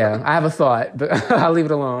yeah, I have a thought, but I'll leave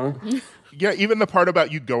it alone. Yeah, even the part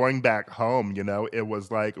about you going back home, it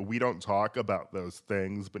was like, we don't talk about those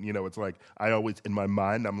things, but, it's like, I always, in my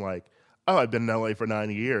mind, I'm like, oh, I've been in LA for 9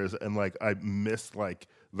 years, and, like, I missed, like,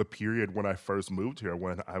 the period when I first moved here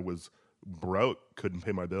when I was broke, couldn't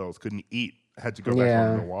pay my bills, couldn't eat, had to go back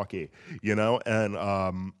home to Milwaukee,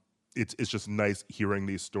 and it's just nice hearing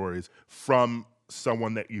these stories from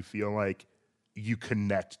someone that you feel like you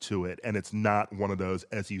connect to it, and it's not one of those,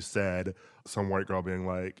 as you said, some white girl being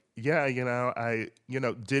like, yeah, I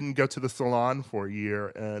didn't go to the salon for a year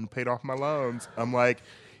and paid off my loans. I'm like,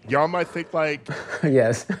 y'all might think like,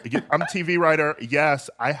 yes, I'm a TV writer. Yes,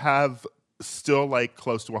 I have still like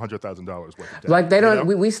close to $100,000 worth of debt. Like they don't,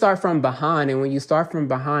 we start from behind, and when you start from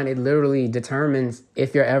behind, it literally determines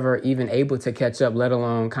if you're ever even able to catch up, let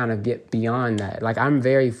alone kind of get beyond that. Like I'm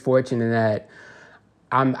very fortunate that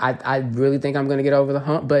I really think I'm going to get over the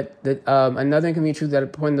hump. But another inconvenient truth that I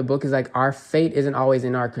point in the book is like our fate isn't always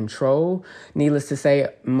in our control. Needless to say,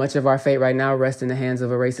 much of our fate right now rests in the hands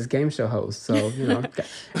of a racist game show host. So,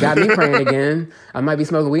 got me praying again. I might be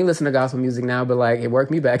smoking weed, listening to gospel music now, but like it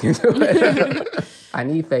worked me back into it. I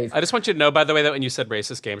need faith. I just want you to know, by the way, that when you said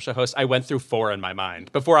racist game show host, I went through 4 in my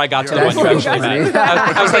mind before I got to the one you actually meant.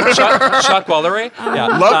 I was like, Chuck Woolery? Yeah.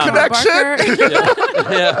 Love connection?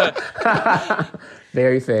 Yeah.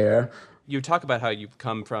 Very fair. You talk about how you've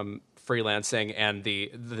come from freelancing and the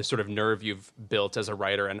sort of nerve you've built as a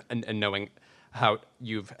writer and knowing how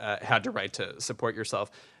you've had to write to support yourself.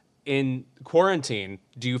 In quarantine,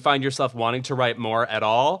 do you find yourself wanting to write more at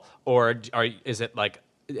all? Or is it like,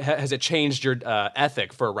 has it changed your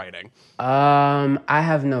ethic for writing? I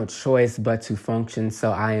have no choice but to function,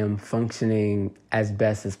 so I am functioning as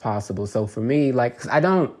best as possible. So for me, like, 'cause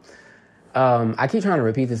I keep trying to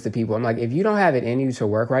repeat this to people. I'm like, if you don't have it in you to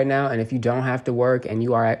work right now, and if you don't have to work and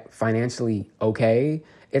you are financially okay,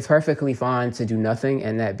 it's perfectly fine to do nothing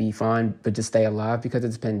and that be fine, but just stay alive because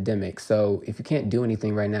it's a pandemic. So if you can't do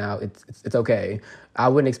anything right now, it's okay. I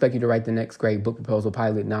wouldn't expect you to write the next great book proposal,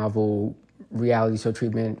 pilot, novel, reality show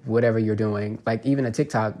treatment, whatever you're doing. Like even a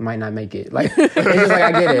TikTok might not make it. Like it's just like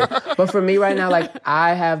I get it. But for me right now, like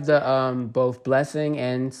I have the both blessing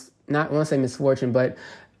and not want to say misfortune, but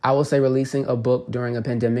I will say releasing a book during a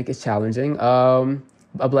pandemic is challenging. A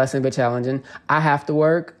blessing, but challenging. I have to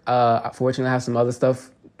work. Fortunately, I have some other stuff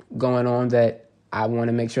going on that I want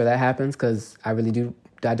to make sure that happens because I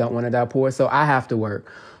don't want to die poor. So I have to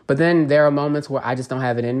work. But then there are moments where I just don't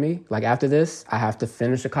have it in me. Like after this, I have to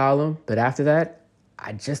finish a column. But after that,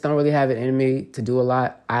 I just don't really have it in me to do a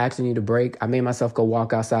lot. I actually need a break. I made myself go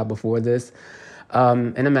walk outside before this.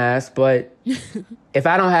 In a mask, but if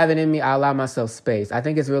I don't have it in me, I allow myself space. I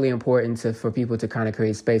think it's really important for people to kind of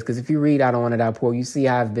create space because if you read I Don't Want to Die Poor, you see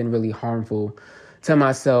how I've been really harmful to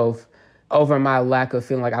myself over my lack of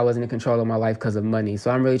feeling like I wasn't in control of my life because of money.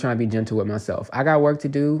 So I'm really trying to be gentle with myself. I got work to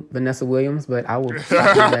do, Vanessa Williams, but I will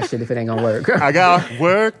stop doing that shit if it ain't gonna work. I got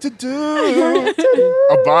work to do.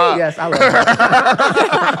 A bop. Yes, I love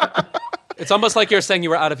that. It's almost like you're saying you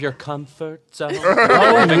were out of your comfort zone.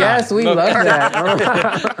 Oh, yes, we love that.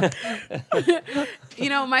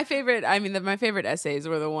 My favorite essays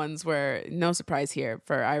were the ones where, no surprise here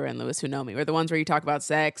for Ira and Lewis who know me, were the ones where you talk about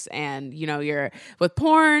sex and, you're with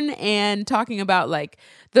porn and talking about like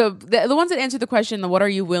the ones that answer the question, what are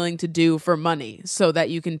you willing to do for money so that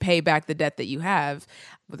you can pay back the debt that you have,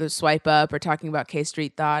 whether swipe up or talking about K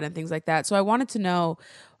Street Thought and things like that. So I wanted to know,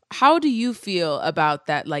 how do you feel about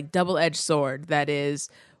that like double-edged sword that is,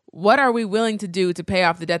 what are we willing to do to pay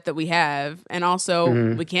off the debt that we have? And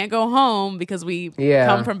also we can't go home because we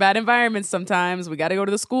come from bad environments sometimes. We got to go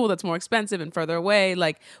to the school that's more expensive and further away.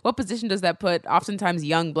 Like what position does that put oftentimes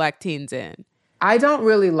young Black teens in? I don't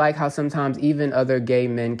really like how sometimes even other gay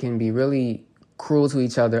men can be really cruel to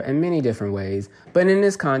each other in many different ways. But in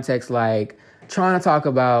this context, like trying to talk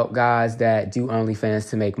about guys that do OnlyFans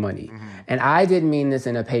to make money. And I didn't mean this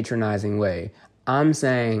in a patronizing way. I'm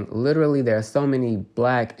saying literally there are so many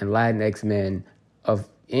Black and Latinx men of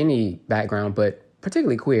any background, but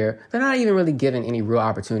particularly queer, they're not even really given any real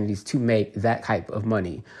opportunities to make that type of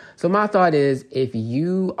money. So my thought is, if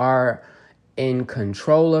you are in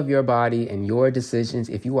control of your body and your decisions,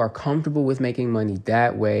 if you are comfortable with making money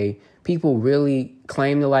that way, people really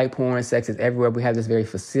claim to like porn. Sex is everywhere. We have this very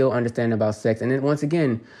facile understanding about sex. And then once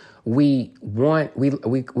again, we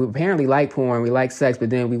apparently like porn, we like sex,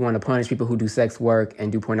 but then we want to punish people who do sex work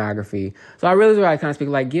and do pornography. So I really kind of speak,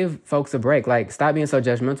 like, give folks a break. Like, stop being so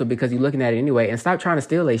judgmental because you're looking at it anyway, and stop trying to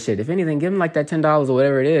steal their shit. If anything, give them like that $10 or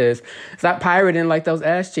whatever it is. Stop pirating like those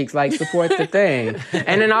ass cheeks. Like, support the thing.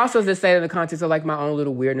 And then also just say in the context of like my own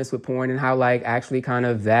little weirdness with porn and how like actually kind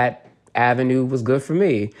of that avenue was good for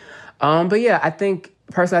me. But yeah,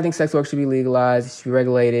 Personally, I think sex work should be legalized, it should be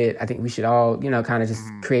regulated. I think we should all, kind of just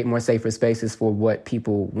create more safer spaces for what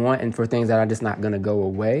people want and for things that are just not going to go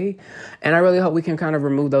away. And I really hope we can kind of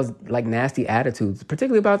remove those, like, nasty attitudes,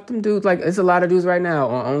 particularly about them dudes. Like, it's a lot of dudes right now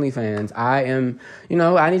on OnlyFans. I am,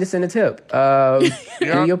 I need to send a tip.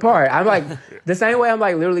 Do your part. I'm like, the same way I'm,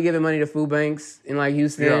 like, literally giving money to food banks in, like,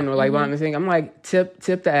 Houston or, like, anything. I'm like, tip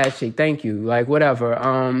the ass cheek. Thank you. Like, whatever.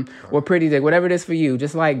 Or pretty dick. Whatever it is for you.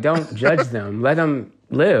 Just, like, don't judge them. Let them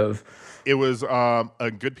live. It was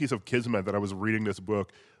a good piece of kismet that I was reading this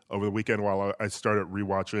book over the weekend while I started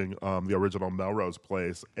rewatching the original Melrose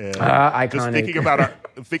Place, and just thinking about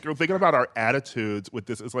our attitudes with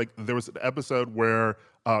this. It's like there was an episode where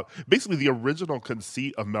basically the original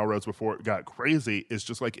conceit of Melrose before it got crazy is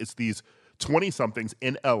just like it's these 20-somethings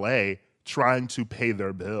in LA trying to pay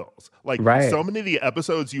their bills. Like so many of the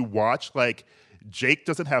episodes you watch, like Jake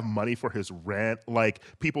doesn't have money for his rent. Like,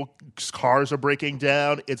 people's cars are breaking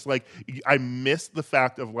down. It's like, I miss the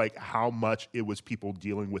fact of like how much it was people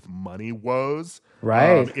dealing with money woes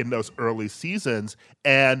in those early seasons.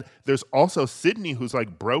 And there's also Sydney, who's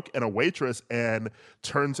like broke and a waitress and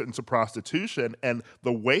turns into prostitution. And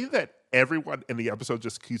the way that everyone in the episode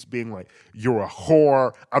just keeps being like, you're a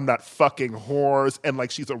whore, I'm not fucking whores, and like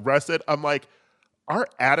she's arrested. I'm like, our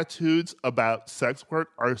attitudes about sex work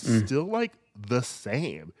are still like the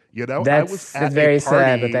same, I was at very a party,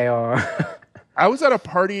 sad, but they are. I was at a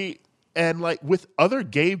party and like with other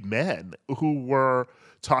gay men who were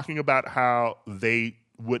talking about how they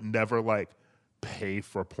would never like pay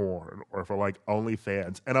for porn or for like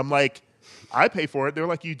OnlyFans, and I'm like, I pay for it. They're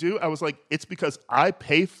like, you do? I was like, it's because I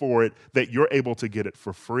pay for it that you're able to get it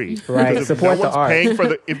for free. Right. If support no one's the art. paying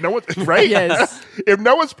for if no one's right, Yes. If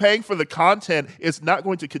no one's paying for the content, it's not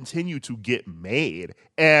going to continue to get made.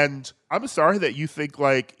 And I'm sorry that you think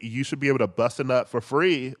like you should be able to bust a nut for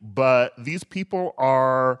free, but these people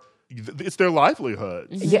it's their livelihood.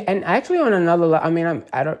 Yeah, and actually on another,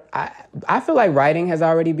 I feel like writing has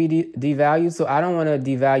already been devalued, so I don't want to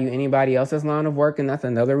devalue anybody else's line of work, and that's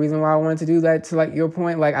another reason why I wanted to do that. To like your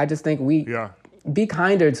point, like I just think we be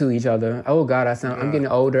kinder to each other. Oh God, I'm getting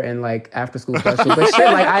older and like after school special, but shit,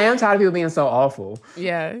 like I am tired of people being so awful.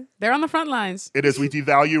 Yeah, they're on the front lines. It is. We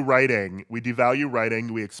devalue writing.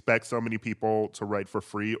 We expect so many people to write for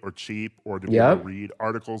free or cheap or to be able to read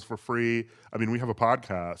articles for free. I mean, we have a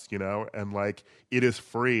podcast, and like it is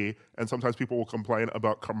free. And sometimes people will complain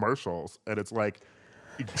about commercials, and it's like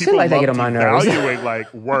people like love they get on my nerves. devaluing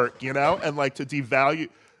like work, and like to devalue.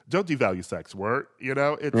 Don't devalue sex work.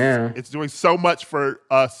 It's doing so much for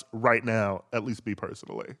us right now. At least me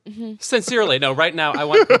personally. Mm-hmm. Sincerely, no. Right now, I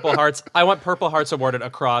want Purple Hearts. I want Purple Hearts awarded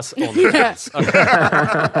across OnlyFans. Okay.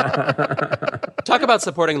 Talk about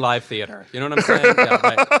supporting live theater. You know what I'm saying? Yeah,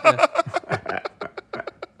 right.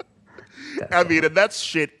 Yeah. I mean, and that's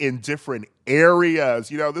shit in different areas.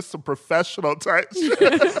 This is some professional type shit.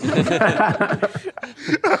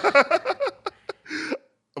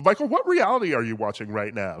 Michael, what reality are you watching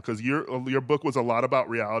right now? Because your book was a lot about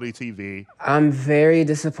reality TV. I'm very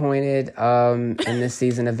disappointed in this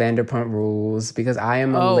season of Vanderpump Rules because I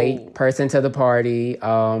am a late person to the party. I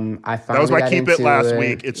finally that was my keep it last it.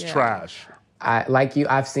 week. It's trash.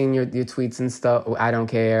 I've seen your tweets and stuff. I don't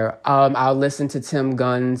care. I'll listen to Tim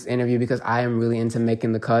Gunn's interview because I am really into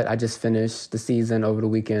Making the Cut. I just finished the season over the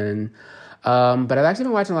weekend. But I've actually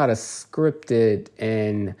been watching a lot of scripted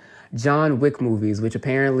and John Wick movies, which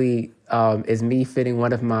apparently is me fitting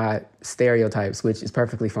one of my stereotypes, which is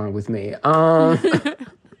perfectly fine with me. I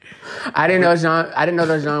didn't know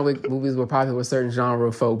those John Wick movies were popular with certain genre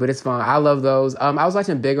of folk, but it's fine. I love those. I was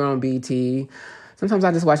watching Bigger on BT. Sometimes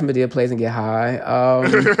I just watch Madea Plays and get high.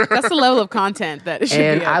 That's the level of content that it should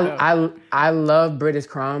and be. I love British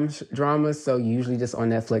crime dramas, so usually just on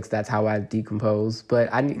Netflix, that's how I decompose. But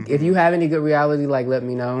if you have any good reality, like let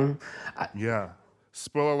me know. Yeah.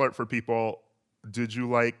 Spoiler alert for people. Did you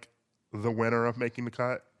like the winner of Making the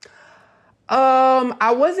Cut?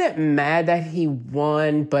 I wasn't mad that he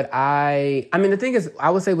won, but I mean, the thing is, I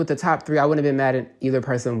would say with the top three, I wouldn't have been mad at either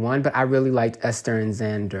person won, but I really liked Esther and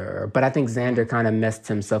Xander. But I think Xander kind of messed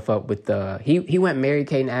himself up with he went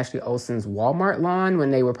Mary-Kate and Ashley Olsen's Walmart lawn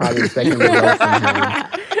when they were probably expecting to go from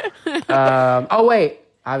him. Oh, wait.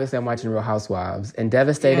 Obviously, I'm watching Real Housewives and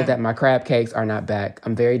devastated that my crab cakes are not back.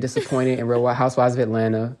 I'm very disappointed in Real Housewives of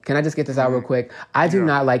Atlanta. Can I just get this out real quick? I do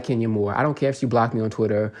not like Kenya Moore. I don't care if she blocked me on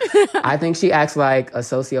Twitter. I think she acts like a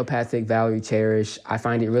sociopathic Valerie Cherish. I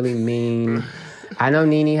find it really mean. I know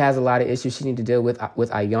Nene has a lot of issues she needs to deal with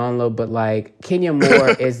Ayanla, but like Kenya Moore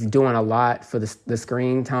is doing a lot for the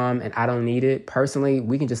screen time, and I don't need it. Personally,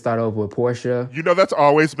 we can just start over with Portia. You know, that's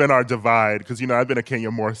always been our divide because, you know, I've been a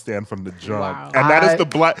Kenya Moore stan from the jump. Wow. And that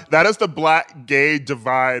is the black gay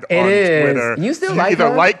divide on Twitter. You still you like either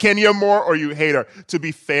her? like Kenya Moore or you hate her. To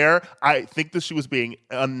be fair, I think that she was being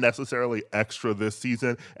unnecessarily extra this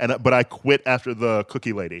season, but I quit after the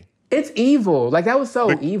Cookie Lady. It's evil. Like, that was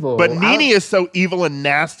so evil. But Nene is so evil and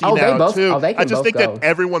nasty now, too. They can I just both think go. that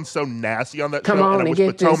everyone's so nasty on that Come show, on and I wish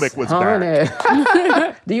get Potomac this was honey.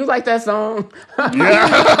 back. Do you like that song?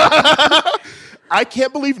 I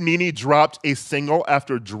can't believe Nene dropped a single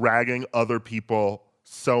after dragging other people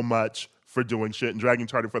so much for doing shit and dragging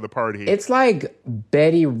Tardy for the party. It's like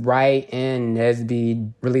Betty Wright and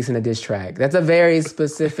Nesby releasing a diss track. That's a very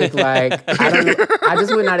specific, like, I don't know. I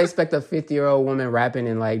just would not expect a 50-year-old woman rapping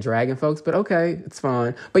and, like, dragging folks, but okay, it's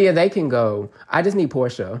fine. But yeah, they can go. I just need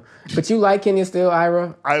Portia. But you like Kenya still,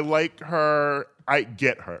 Ira? I like her. I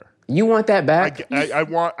get her. You want that back? I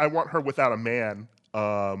want her without a man.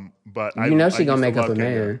 But you know she I gonna used make to up a love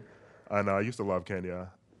Kenya. man. I know. I used to love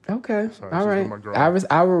Kenya. Okay, Sorry, all she's right. my girl.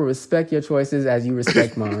 I will respect your choices as you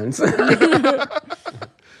respect mine.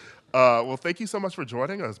 Well, thank you so much for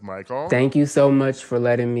joining us, Michael. Thank you so much for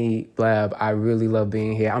letting me blab. I really love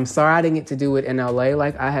being here. I'm sorry I didn't get to do it in LA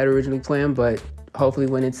like I had originally planned, but hopefully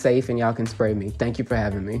when it's safe and y'all can spray me. Thank you for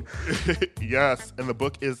having me. Yes, and the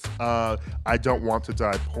book is I Don't Want to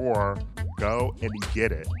Die Poor. Go and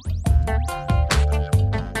get it.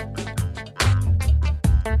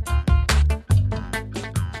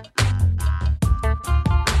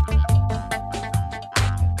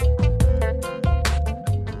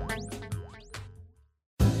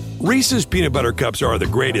 Reese's peanut butter cups are the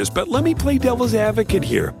greatest, but let me play devil's advocate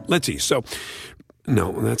here. Let's see. So,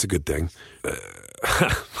 no, that's a good thing.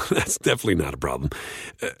 That's definitely not a problem.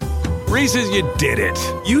 Reese's, you did it.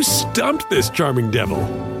 You stumped this charming devil.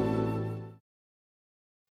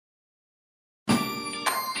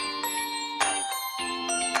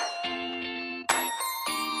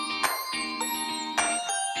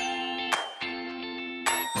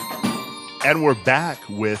 And we're back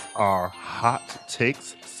with our hot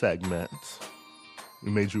takes segment. We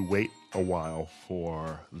made you wait a while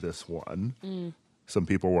for this one. Some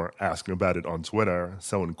people were asking about it on Twitter.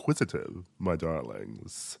 So inquisitive, my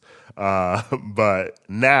darlings. But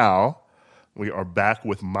now we are back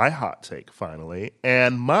with my hot take finally.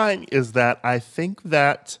 And mine is that I think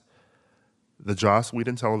that the Joss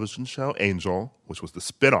Whedon television show, Angel, which was the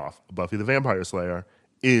spinoff of Buffy the Vampire Slayer,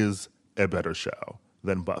 is a better show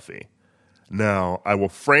than Buffy. Now, I will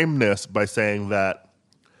frame this by saying that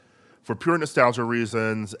for pure nostalgia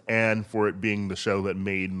reasons and for it being the show that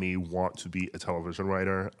made me want to be a television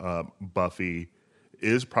writer, Buffy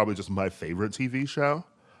is probably just my favorite TV show.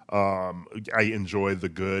 I enjoy the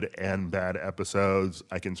good and bad episodes.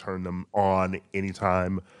 I can turn them on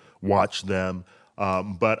anytime, watch them.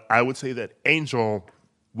 But I would say that Angel,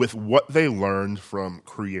 with what they learned from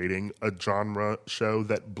creating a genre show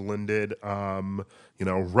that blended,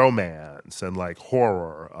 romance and like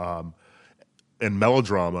horror and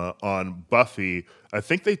melodrama on Buffy, I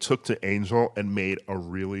think they took to Angel and made a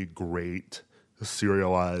really great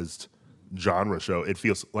serialized genre show. It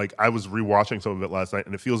feels like I was rewatching some of it last night,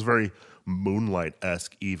 and it feels very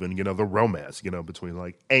Moonlight-esque even, the romance, between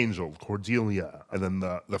like Angel, Cordelia, and then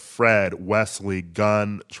the Fred, Wesley,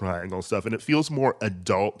 Gunn triangle stuff. And it feels more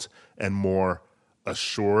adult and more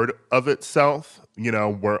assured of itself,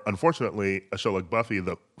 where unfortunately a show like Buffy,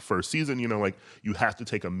 the first season, like you have to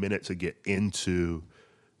take a minute to get into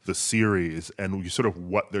the series and sort of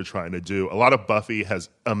what they're trying to do. A lot of Buffy has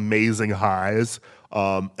amazing highs,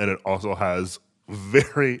 and it also has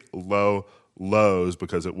very low lows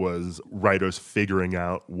because it was writers figuring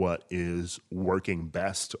out what is working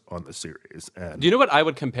best on the series. And do you know what I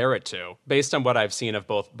would compare it to based on what I've seen of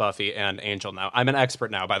both Buffy and Angel now? I'm an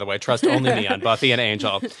expert now, by the way. Trust only me on Buffy and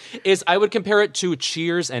Angel. Is I would compare it to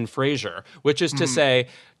Cheers and Frasier, which is to say,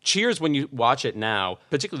 Cheers, when you watch it now,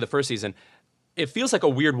 particularly the first season, it feels like a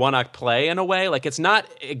weird one-act play in a way. Like it's not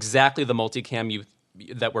exactly the multicam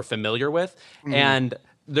that we're familiar with. And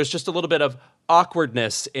there's just a little bit of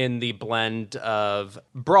awkwardness in the blend of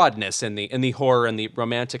broadness in the horror and the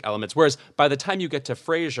romantic elements. Whereas by the time you get to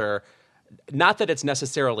Frasier, not that it's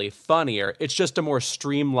necessarily funnier, it's just a more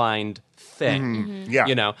streamlined thing.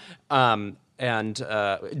 Yeah. And and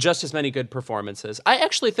just as many good performances. I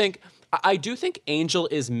actually think I do think Angel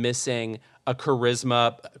is missing a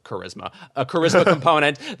charisma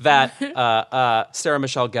component that Sarah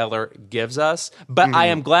Michelle Gellar gives us. But I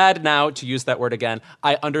am glad now, to use that word again,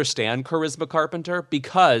 I understand Charisma Carpenter,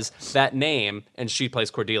 because that name, and she plays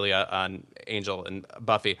Cordelia on Angel and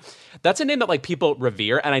Buffy, that's a name that like people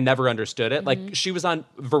revere, and I never understood it. Like she was on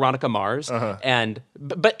Veronica Mars, and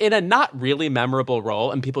but in a not really memorable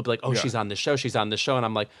role, and people be like, "Oh, she's on this show, and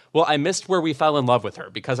I'm like, "Well, I missed where we fell in love with her,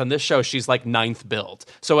 because on this show she's like 9th build."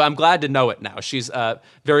 So I'm glad to know it now. She's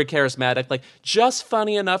very charismatic, like just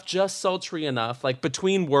funny enough, just sultry enough, like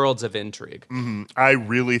between worlds of intrigue. I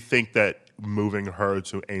really think that moving her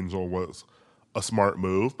to Angel was a smart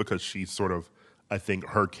move, because she sort of, I think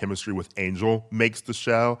her chemistry with Angel makes the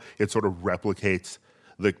show. It sort of replicates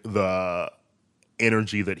the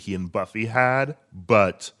energy that he and Buffy had,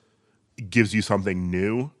 but gives you something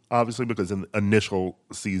new, obviously, because in the initial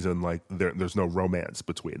season, like there's no romance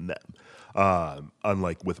between them,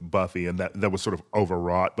 unlike with Buffy, and that was sort of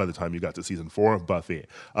overwrought by the time you got to season 4 of Buffy.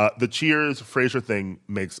 The Cheers Frasier thing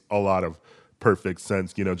makes a lot of perfect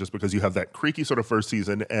sense, just because you have that creaky sort of first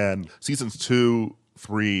season, and seasons 2,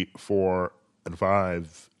 3, 4, and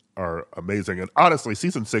 5 are amazing. And honestly,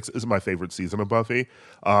 season 6 is my favorite season of Buffy.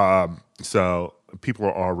 So people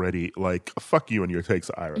are already like, fuck you and your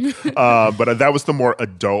takes, Ira. But that was the more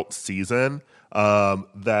adult season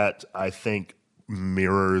that I think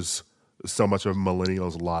mirrors so much of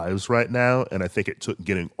millennials' lives right now. And I think it took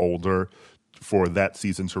getting older for that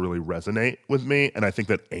season to really resonate with me. And I think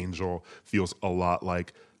that Angel feels a lot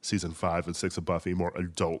like season 5 and 6 of Buffy, more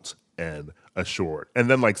adult and assured. And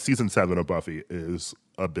then like season 7 of Buffy is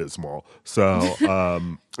abysmal. So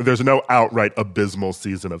there's no outright abysmal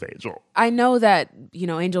season of Angel. I know that,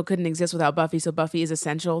 Angel couldn't exist without Buffy, so Buffy is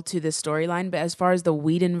essential to this storyline. But as far as the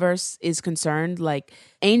Whedonverse is concerned, like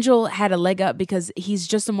Angel had a leg up because he's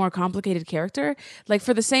just a more complicated character. Like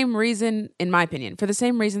for the same reason, in my opinion, for the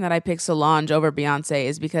same reason that I picked Solange over Beyonce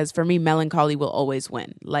is because for me, melancholy will always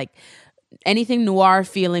win. Like anything noir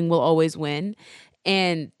feeling will always win.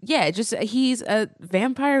 And yeah, he's a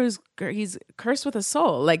vampire he's cursed with a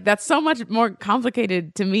soul. Like that's so much more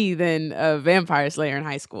complicated to me than a vampire slayer in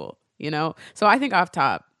high school, So I think off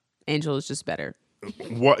top, Angel is just better.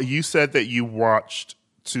 What you said that you watched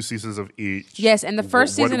 2 seasons of each. Yes, and the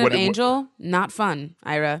first season of Angel, not fun,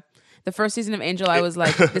 Ira. The first season of Angel, I was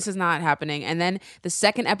like, this is not happening. And then the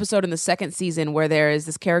second episode in the second season where there is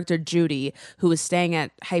this character, Judy, who is staying at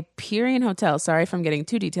Hyperion Hotel. Sorry if I'm getting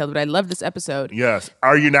too detailed, but I love this episode. Yes.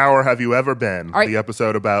 Are You Now or Have You Ever Been? The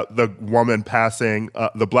episode about the woman passing,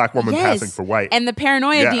 the black woman passing for white. And the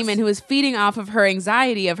paranoia demon who is feeding off of her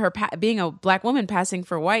anxiety of her being a black woman passing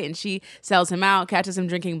for white. And she sells him out, catches him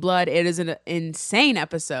drinking blood. It is an insane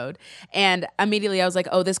episode. And immediately I was like,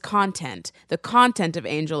 oh, the content of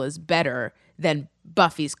Angel is better than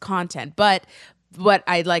Buffy's content. But what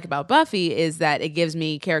I like about Buffy is that it gives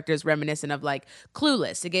me characters reminiscent of like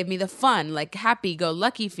Clueless. It gave me the fun, like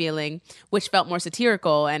happy-go-lucky feeling, which felt more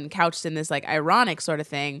satirical and couched in this like ironic sort of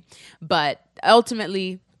thing. But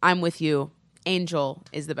ultimately, I'm with you. Angel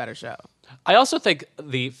is the better show. I also think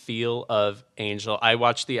the feel of Angel, I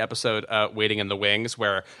watched the episode Waiting in the Wings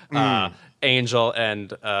where Angel and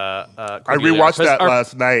Cordelia, I rewatched that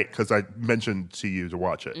last night because I mentioned to you to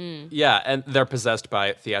watch it. Yeah, and they're possessed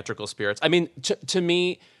by theatrical spirits. I mean, to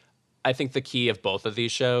me, I think the key of both of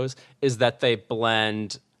these shows is that they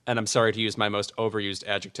blend, and I'm sorry to use my most overused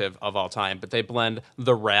adjective of all time, but they blend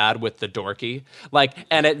the rad with the dorky. Like,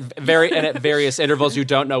 and at various intervals, you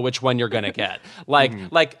don't know which one you're gonna get.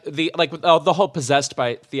 The whole possessed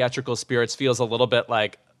by theatrical spirits feels a little bit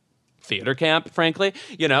like theater camp, frankly,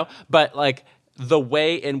 But like the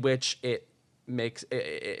way in which it makes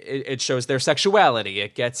it shows their sexuality,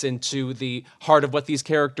 it gets into the heart of what these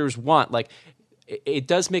characters want. Like, it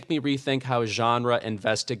does make me rethink how genre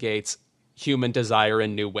investigates human desire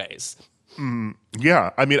in new ways. Yeah,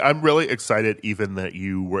 I mean, I'm really excited even that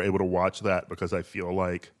you were able to watch that, because I feel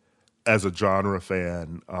like as a genre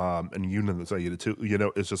fan, and you know this, too,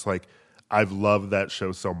 it's just like I've loved that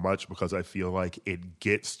show so much because I feel like it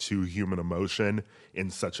gets to human emotion in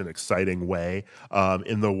such an exciting way,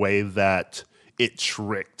 in the way that it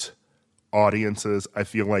tricked audiences, I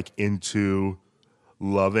feel like, into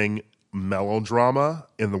loving melodrama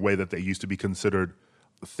in the way that they used to be considered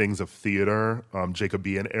things of theater,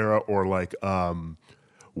 Jacobean era, or like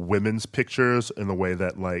women's pictures in the way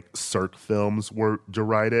that like Cirque films were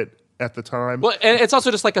derided at the time. Well, and it's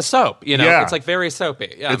also just like a soap, you know? Yeah. It's like very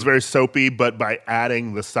soapy. Yeah. It's very soapy, but by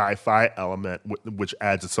adding the sci-fi element, which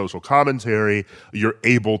adds a social commentary, you're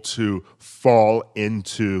able to fall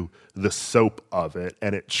into the soap of it,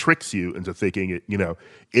 and it tricks you into thinking it,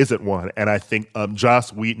 isn't one. And I think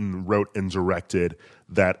Joss Whedon wrote and directed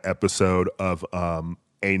that episode of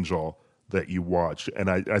Angel that you watched, and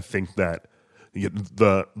I think that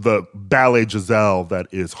the Ballet Giselle that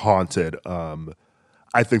is haunted.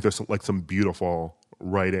 I think there's some beautiful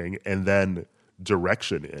writing and then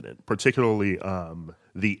direction in it, particularly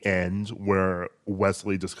the end where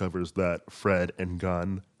Wesley discovers that Fred and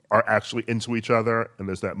Gunn are actually into each other, and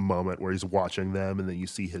there's that moment where he's watching them, and then you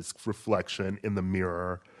see his reflection in the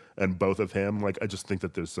mirror and both of him. Like, I just think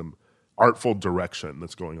that there's some artful direction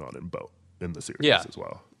that's going on in the series as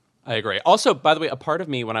well. I agree. Also, by the way, a part of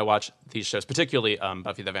me when I watch these shows, particularly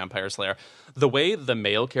Buffy the Vampire Slayer, the way the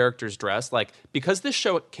male characters dress, like, because this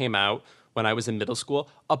show came out when I was in middle school,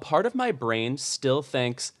 a part of my brain still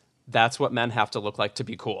thinks that's what men have to look like to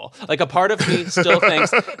be cool. Like, a part of me still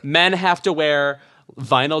thinks men have to wear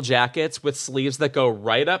vinyl jackets with sleeves that go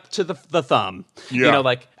right up to the thumb. Yeah.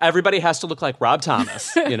 Like, everybody has to look like Rob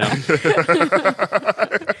Thomas,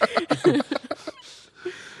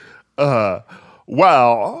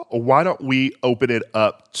 Well, why don't we open it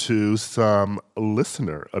up to some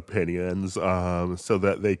listener opinions so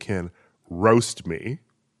that they can roast me,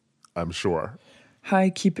 I'm sure. Hi,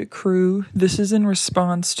 Keep It crew. This is in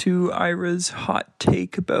response to Ira's hot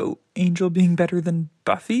take about Angel being better than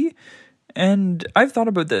Buffy. And I've thought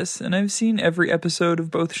about this, and I've seen every episode of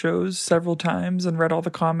both shows several times and read all the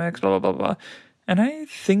comics, blah, blah, blah, blah. And I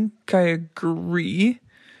think I agree.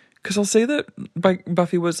 Because I'll say that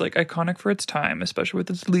Buffy was iconic for its time, especially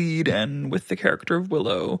with its lead and with the character of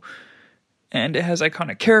Willow. And it has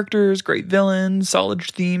iconic characters, great villains, solid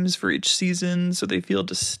themes for each season, so they feel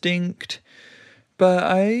distinct. But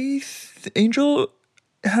Angel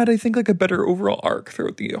had, I think, a better overall arc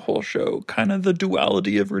throughout the whole show. Kind of the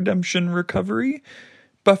duality of redemption, recovery.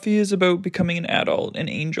 Buffy is about becoming an adult, and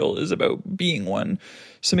Angel is about being one.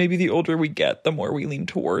 So maybe the older we get, the more we lean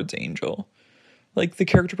towards Angel. The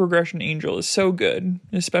character progression Angel is so good,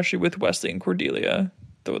 especially with Wesley and Cordelia,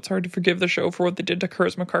 though it's hard to forgive the show for what they did to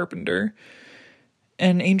Charisma Carpenter.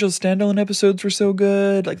 And Angel's standalone episodes were so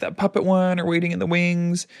good, like that puppet one or Waiting in the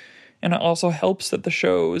Wings. And it also helps that the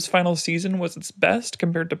show's final season was its best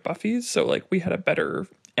compared to Buffy's, so we had a better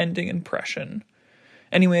ending impression.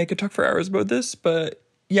 Anyway, I could talk for hours about this, but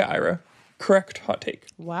yeah, Ira, correct hot take.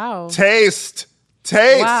 Wow. Taste!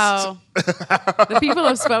 Wow. The people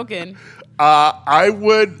have spoken. I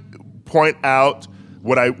would point out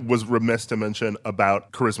what I was remiss to mention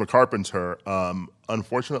about Charisma Carpenter.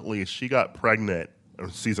 Unfortunately, she got pregnant in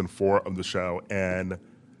season 4 of the show, and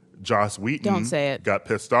Joss Whedon Don't say it. got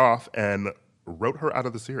pissed off and wrote her out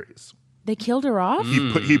of the series. They killed her off?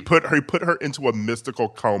 He put her into a mystical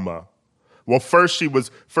coma. Well, first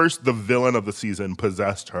the villain of the season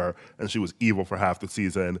possessed her, and she was evil for half the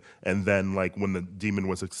season. And then, when the demon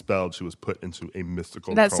was expelled, she was put into a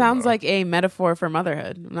mystical coma. That sounds like a metaphor for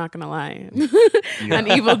motherhood. I'm not going to lie.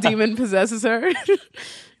 An evil demon possesses her.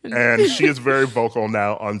 And she is very vocal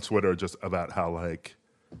now on Twitter just about how,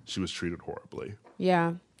 she was treated horribly.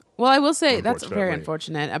 Yeah. Well, I will say that's very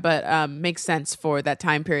unfortunate, but makes sense for that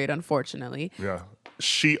time period, unfortunately. Yeah.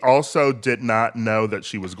 She also did not know that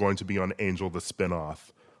she was going to be on Angel the spinoff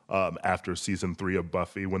after season 3 of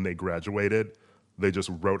Buffy when they graduated. They just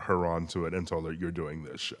wrote her onto it and told her, you're doing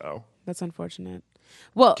this show. That's unfortunate.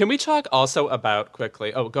 Well, can we talk also about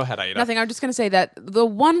quickly? Oh, go ahead, Aida. Nothing. I'm just going to say that the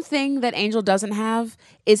one thing that Angel doesn't have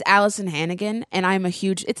is Allison Hannigan, and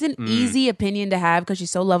it's an easy opinion to have because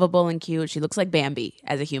she's so lovable and cute. She looks like Bambi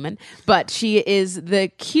as a human, but she is the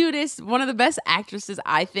cutest, one of the best actresses,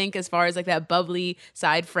 I think, as far as that bubbly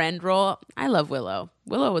side friend role. I love Willow.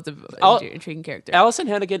 Willow was an intriguing character. Allison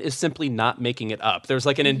Hannigan is simply not making it up. There's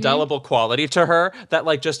an indelible quality to her that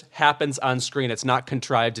just happens on screen. It's not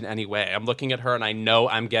contrived in any way. I'm looking at her and I know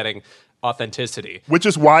I'm getting authenticity. Which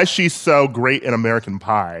is why she's so great in American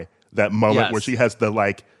Pie. That moment where she has the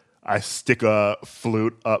I stick a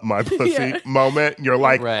flute up my pussy moment. You're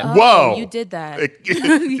like, right. Whoa. You did that.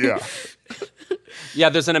 Yeah. Yeah,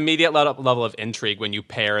 there's an immediate level of intrigue when you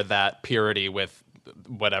pair that purity with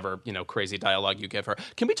whatever, crazy dialogue you give her.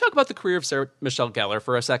 Can we talk about the career of Sarah Michelle Gellar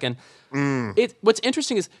for a second? What's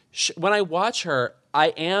interesting is when I watch her, I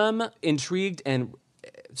am intrigued and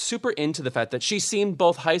super into the fact that she seemed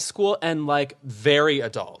both high school and very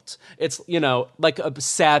adult. It's, a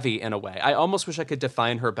savvy in a way. I almost wish I could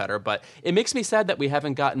define her better, but it makes me sad that we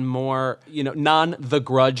haven't gotten more, non-The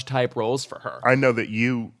Grudge type roles for her. I know that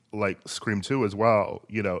you like Scream 2 as well,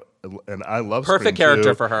 you know, and I love Perfect Scream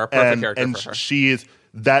character 2. for her. And she is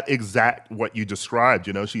that exact what you described,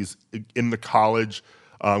 you know, she's in the college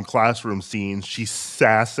classroom scenes. She's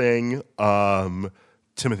sassing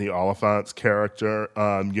Timothy Oliphant's character,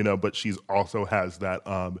 you know, but she's also has that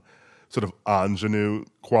sort of ingenue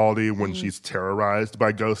quality when she's terrorized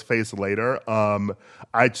by Ghostface later.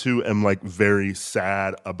 I too am like very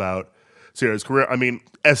sad about Sierra's career. I mean,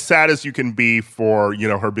 as sad as you can be for, you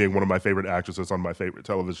know, her being one of my favorite actresses on my favorite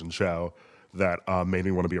television show that made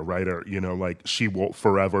me want to be a writer, you know, like she will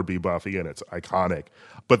forever be Buffy and it's iconic.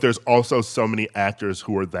 But there's also so many actors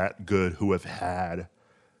who are that good who have had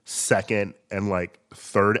second and like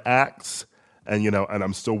third acts. And, you know, and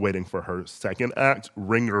I'm still waiting for her second act.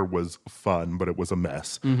 Ringer was fun, but it was a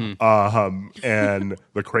mess. And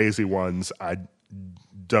The Crazy Ones, I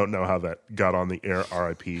don't know how that got on the air,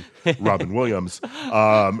 R.I.P. Robin Williams.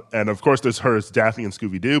 And, of course, there's her as Daphne and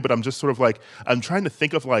Scooby-Doo, but I'm just sort of like, I'm trying to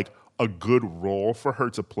think of like a good role for her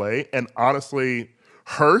to play. And honestly,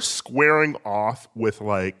 her squaring off with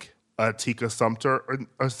like a Tika Sumpter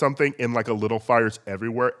or something in like a Little Fires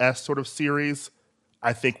Everywhere-esque sort of series,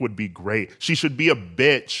 I think would be great. She should be a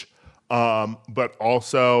bitch, but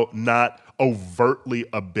also not overtly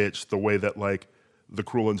a bitch the way that like the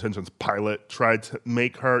Cruel Intentions pilot tried to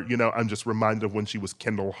make her. You know, I'm just reminded of when she was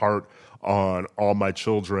Kendall Hart on All My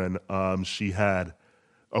Children. She had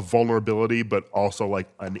a vulnerability, but also like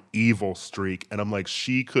an evil streak. And I'm like,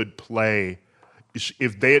 she could play.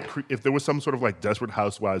 If there was some sort of like Desperate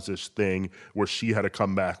Housewives-ish thing where she had to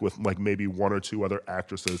come back with like maybe one or two other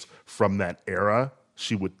actresses from that era,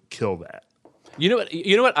 she would kill that. You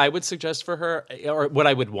know what I would suggest for her, or what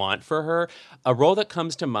I would want for her? A role that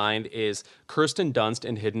comes to mind is Kirsten Dunst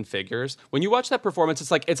in Hidden Figures. When you watch that performance,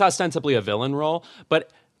 it's ostensibly a villain role, but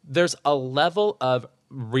there's a level of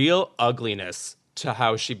real ugliness to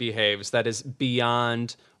how she behaves that is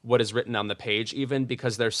beyond what is written on the page, even,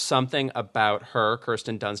 because there's something about her,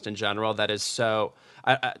 Kirsten Dunst in general, that is so,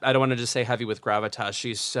 I don't want to just say heavy with gravitas.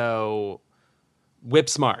 She's so whip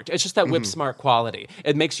smart. It's just that whip smart quality.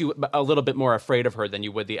 It makes you a little bit more afraid of her than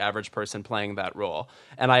you would the average person playing that role.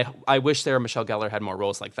 And I wish Sarah Michelle Gellar had more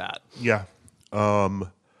roles like that. Yeah. Why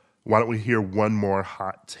don't we hear one more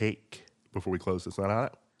hot take before we close this night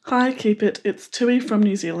out? Hi, keep it. It's Tui from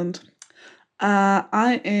New Zealand.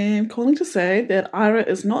 I am calling to say that Ira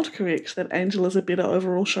is not correct that Angel is a better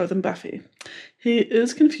overall show than Buffy. He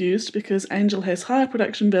is confused because Angel has higher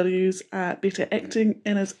production values, better acting,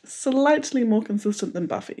 and is slightly more consistent than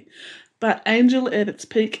Buffy. But Angel at its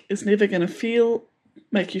peak is never going to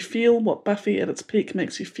make you feel what Buffy at its peak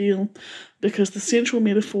makes you feel, because the central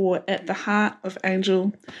metaphor at the heart of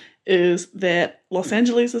Angel is that Los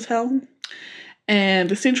Angeles is hell, and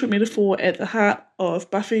the central metaphor at the heart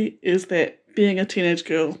of Buffy is that being a teenage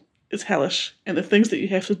girl is hellish, and the things that you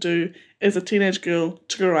have to do as a teenage girl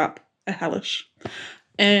to grow up are hellish.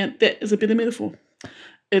 And that is a better metaphor.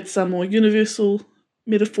 It's a more universal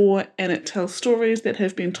metaphor, and it tells stories that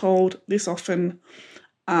have been told less often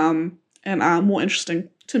and are more interesting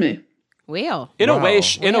to me. In a way,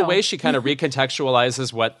 she kind of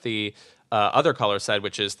recontextualizes what the other caller said,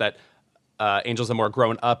 which is that Angel's a more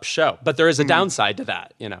grown-up show. But there is a downside to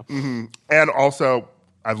that, you know. And also,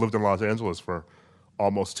 I've lived in Los Angeles for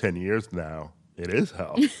almost 10 years now. It is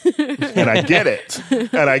hell. And I get it.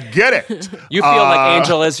 You feel like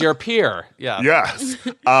Angel is your peer. Yeah. Yes.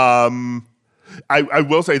 I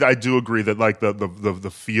will say that I do agree that like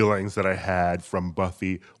the feelings that I had from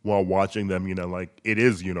Buffy while watching them, you know, like it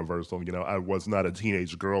is universal. You know, I was not a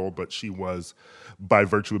teenage girl, but she was, by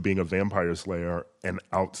virtue of being a vampire slayer, an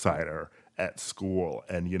outsider at school,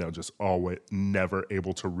 and, you know, just always never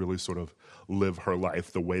able to really sort of live her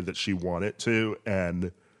life the way that she wanted to.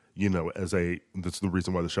 And, you know, that's the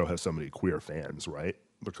reason why the show has so many queer fans, right?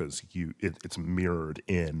 Because it's mirrored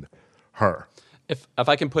in her. If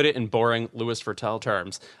I can put it in boring Louis Vertel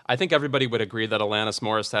terms, I think everybody would agree that Alanis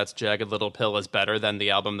Morissette's Jagged Little Pill is better than the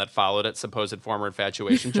album that followed it, supposed former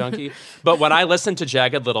infatuation junkie. But when I listen to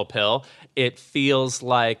Jagged Little Pill, it feels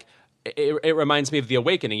like it reminds me of the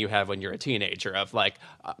awakening you have when you're a teenager of like,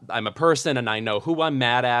 I'm a person and I know who I'm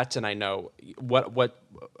mad at and I know what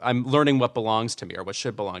I'm learning what belongs to me or what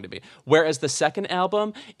should belong to me. Whereas the second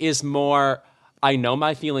album is more, I know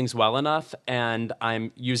my feelings well enough and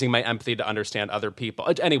I'm using my empathy to understand other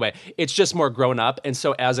people. Anyway, it's just more grown up. And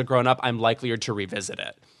so as a grown up, I'm likelier to revisit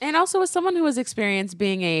it. And also as someone who has experienced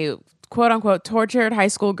being a quote-unquote tortured high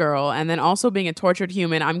school girl and then also being a tortured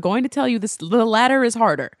human, I'm going to tell you the latter is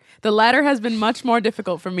harder. The latter has been much more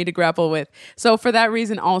difficult for me to grapple with. So for that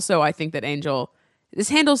reason also, I think that this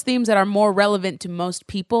handles themes that are more relevant to most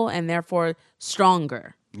people and therefore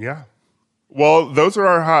stronger Yeah. Well, those are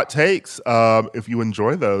our hot takes. If you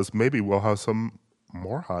enjoy those, maybe we'll have some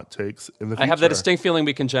more hot takes in the future. I have the distinct feeling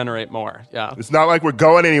we can generate more. Yeah. It's not like we're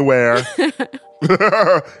going anywhere,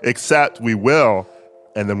 except we will.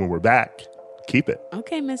 And then when we're back, keep it.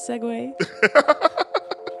 Okay, Miss Segway.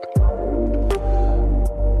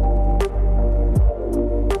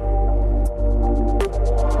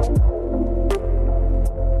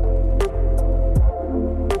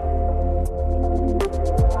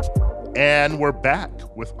 And we're back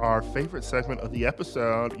with our favorite segment of the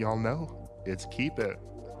episode. Y'all know it's Keep It.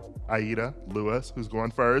 Aida, Lewis, who's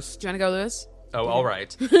going first? Do you want to go, Lewis? Oh, all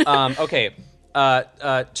right. Okay.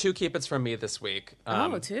 Two Keep It's from me this week.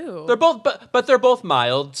 Two. They're both, but they're both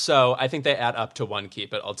mild, so I think they add up to one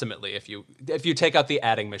Keep It ultimately. If you take out the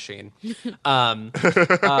adding machine. Okay,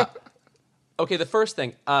 the first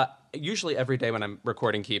thing. Usually every day when I'm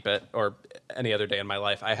recording Keep It, or any other day in my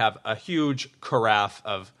life, I have a huge carafe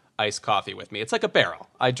of iced coffee with me. It's like a barrel.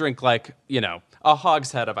 I drink like, a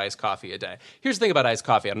hogshead of iced coffee a day. Here's the thing about iced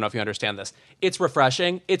coffee. I don't know if you understand this. It's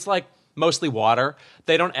refreshing. It's like mostly water.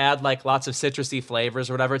 They don't add like lots of citrusy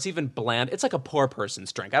flavors or whatever. It's even bland. It's like a poor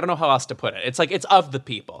person's drink. I don't know how else to put it. It's like, it's of the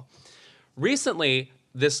people. Recently,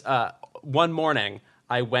 this one morning,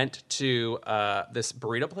 I went to this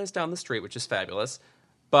burrito place down the street, which is fabulous.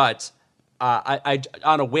 But I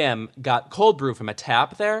on a whim, got cold brew from a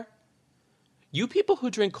tap there. You people who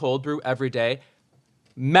drink cold brew every day,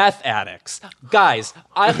 meth addicts. Guys,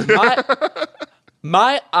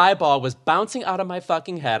 my eyeball was bouncing out of my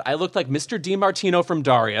fucking head. I looked like Mr. DiMartino from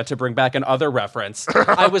Daria, to bring back another reference.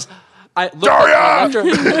 I looked Daria!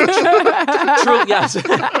 Truly, yes.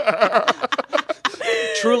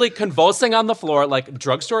 Truly convulsing on the floor like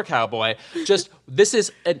drugstore cowboy. Just, this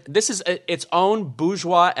is its own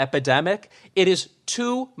bourgeois epidemic. It is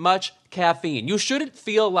too much caffeine. You shouldn't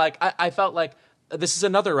feel like, I felt like, this is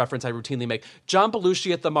another reference I routinely make, John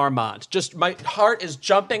Belushi at the Marmont. Just, my heart is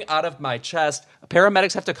jumping out of my chest.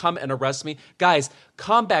 Paramedics have to come and arrest me. Guys,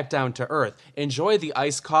 calm back down to earth. Enjoy the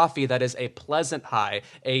iced coffee that is a pleasant high,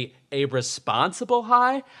 a responsible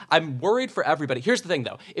high. I'm worried for everybody. Here's the thing,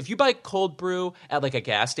 though. If you buy cold brew at like a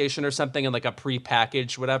gas station or something in like a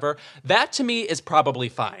pre-packaged whatever, that to me is probably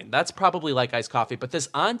fine. That's probably like iced coffee. But this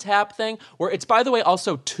on-tap thing, where it's, by the way,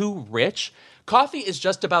 also too rich, coffee is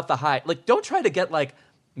just about the high. Like, don't try to get like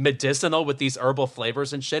medicinal with these herbal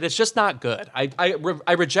flavors and shit. It's just not good.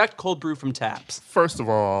 I reject cold brew from taps. First of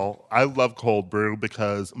all, I love cold brew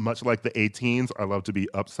because much like the 18s, I love to be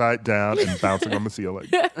upside down and bouncing on the ceiling.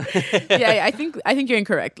 Yeah, I think you're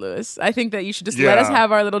incorrect, Lewis. I think that you should just let us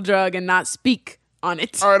have our little drug and not speak on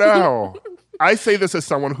it. I know. I say this as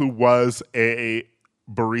someone who was a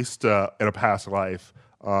barista in a past life.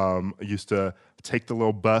 I used to take the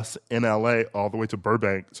little bus in LA all the way to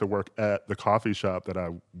Burbank to work at the coffee shop that I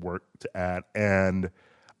worked at. And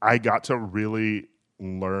I got to really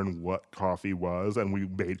learn what coffee was. And we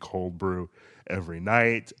made cold brew every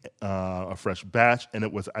night, a fresh batch. And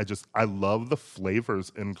it was, I love the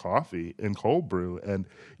flavors in coffee, in cold brew. And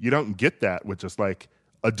you don't get that with just like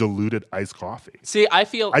a diluted iced coffee. See, I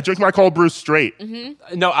drink my cold brew straight.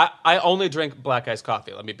 Mm-hmm. No, I only drink black iced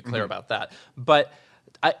coffee. Let me be clear about that. But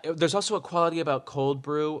there's also a quality about cold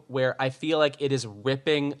brew where I feel like it is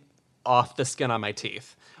ripping off the skin on my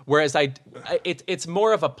teeth. Whereas it's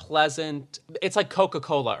more of a pleasant, it's like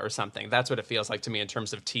Coca-Cola or something. That's what it feels like to me in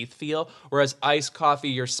terms of teeth feel. Whereas iced coffee,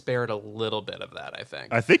 you're spared a little bit of that, I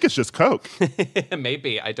think. I think it's just Coke.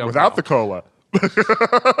 Maybe, I don't know. Without the cola.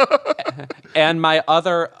 And my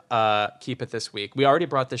other Keep It this week, we already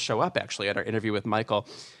brought this show up actually at our interview with Michael.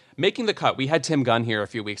 Making the Cut, we had Tim Gunn here a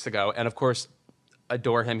few weeks ago, and of course,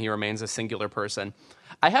 adore him. He remains a singular person.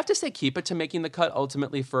 I have to say Keep It to Making the Cut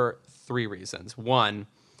ultimately for 3 reasons. One,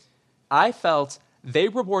 I felt they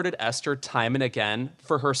rewarded Esther time and again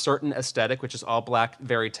for her certain aesthetic, which is all black,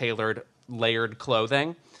 very tailored, layered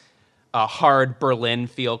clothing, hard Berlin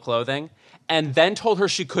feel clothing, and then told her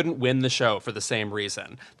she couldn't win the show for the same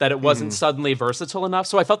reason, that it wasn't suddenly versatile enough.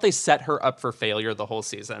 So I felt they set her up for failure the whole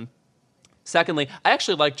season. Secondly, I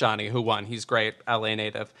actually like Johnny, who won. He's great, LA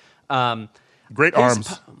native. Great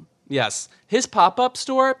arms. Yes. His pop-up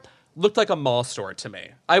store looked like a mall store to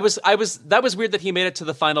me. That was weird that he made it to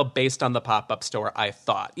the final based on the pop-up store, I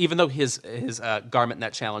thought, even though his Garment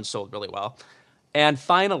Net Challenge sold really well. And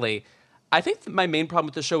finally, I think my main problem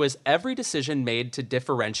with the show is every decision made to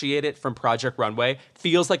differentiate it from Project Runway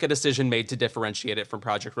feels like a decision made to differentiate it from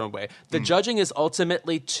Project Runway. The judging is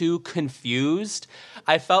ultimately too confused.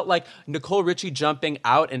 I felt like Nicole Richie jumping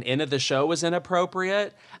out and into the show was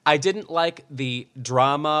inappropriate. I didn't like the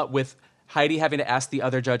drama with Heidi having to ask the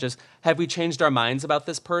other judges, have we changed our minds about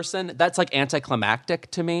this person? That's like anticlimactic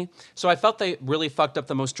to me. So I felt they really fucked up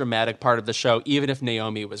the most dramatic part of the show, even if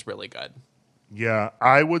Naomi was really good. Yeah,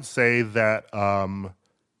 I would say that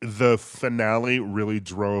the finale really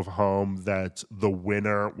drove home that the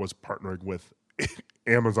winner was partnered with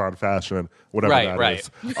Amazon Fashion, whatever that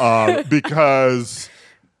is. Because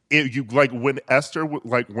when Esther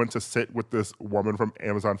went to sit with this woman from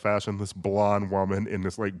Amazon Fashion, this blonde woman in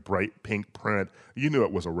this like bright pink print, you knew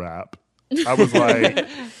it was a wrap. I was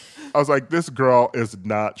like, this girl is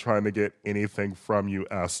not trying to get anything from you,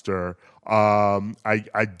 Esther.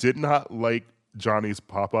 I did not like Johnny's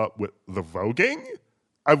pop up with the voguing.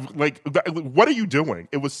 What are you doing?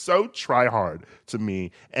 It was so try hard to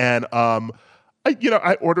me, and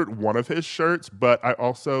I ordered one of his shirts, but I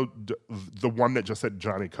also the one that just said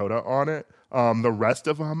Johnny Coda on it. The rest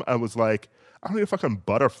of them, I was like, I don't need a fucking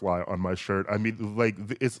butterfly on my shirt. I mean, like,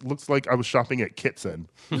 it looks like I was shopping at Kitson,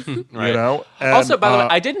 Right. you know? And, also, by the way,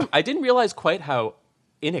 I didn't realize quite how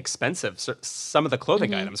inexpensive some of the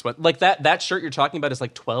clothing items went. Like that shirt you're talking about is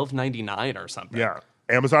like $12.99 or something. Yeah,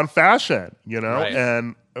 Amazon Fashion, you know? Right.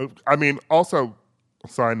 And, I mean, also,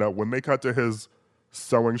 side note, when they cut to his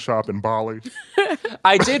sewing shop in Bali,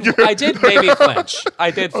 I did maybe flinch.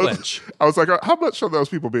 I did flinch. I was like, how much are those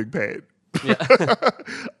people being paid? Yeah.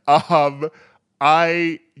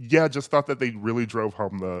 I just thought that they really drove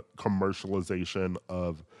home the commercialization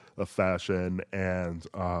of fashion, and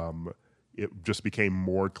it just became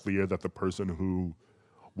more clear that the person who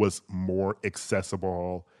was more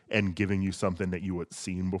accessible and giving you something that you had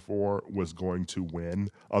seen before was going to win,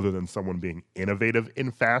 other than someone being innovative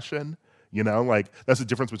in fashion. You know, like, that's the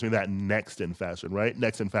difference between that and Next in Fashion, right?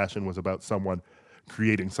 Next in Fashion was about someone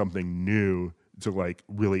creating something new to like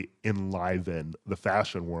really enliven the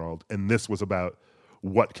fashion world, and this was about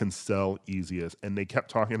what can sell easiest. And they kept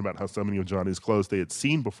talking about how so many of Johnny's clothes they had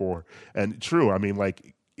seen before, and true. I mean,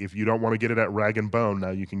 like, if you don't want to get it at Rag & Bone, now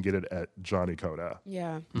you can get it at Johnny Coda.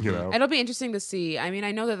 Yeah. You know, It'll be interesting to see. I mean,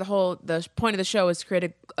 I know that the point of the show is to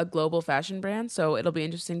create a global fashion brand, so it'll be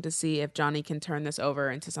interesting to see if Johnny can turn this over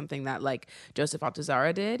into something that like Joseph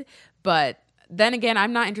Altuzarra did. But then again,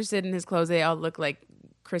 I'm not interested in his clothes. They all look like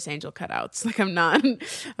Chris Angel cutouts. Like, I'm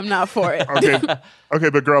not for it. Okay,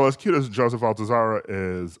 but girl, as cute as Joseph Altuzarra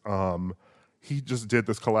is, he just did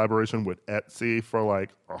this collaboration with Etsy for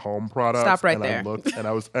like a home product. Stop right and there. I looked and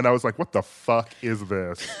I was like, what the fuck is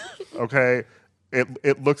this? Okay,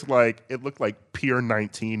 it looked like Pier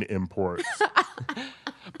 19 imports.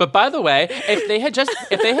 But by the way, if they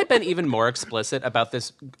had been even more explicit about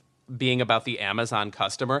this being about the Amazon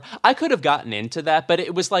customer, I could have gotten into that, but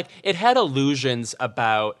it was like it had illusions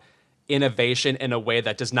about innovation in a way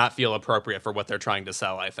that does not feel appropriate for what they're trying to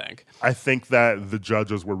sell, I think. I think that the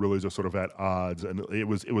judges were really just sort of at odds, and it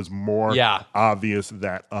was more obvious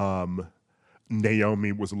that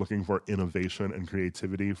Naomi was looking for innovation and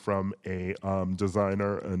creativity from a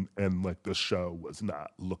designer, and like the show was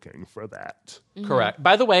not looking for that. Mm-hmm. Correct.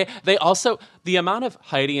 By the way, they also, the amount of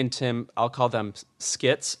Heidi and Tim, I'll call them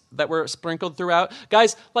skits that were sprinkled throughout.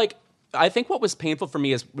 Guys, like, I think what was painful for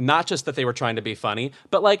me is not just that they were trying to be funny,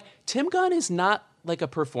 but like Tim Gunn is not like a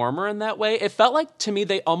performer in that way. It felt like to me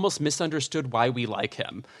they almost misunderstood why we like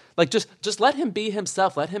him. Like just let him be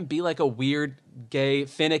himself. Let him be like a weird, gay,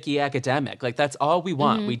 finicky academic. Like that's all we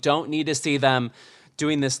want. We don't need to see them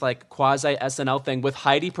doing this like quasi SNL thing with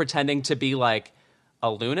Heidi pretending to be like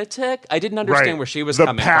a lunatic. I didn't understand where she was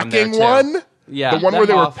coming from there too. The packing one? Yeah. The one where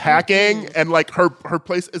they were packing and like her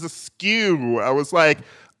place is askew. I was like,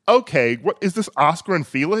 okay, what is this, Oscar and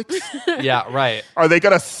Felix? Yeah, right. Are they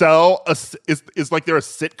gonna sell is like there a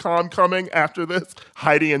sitcom coming after this?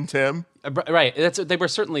 Heidi and Tim? Right. They were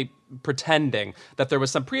certainly pretending that there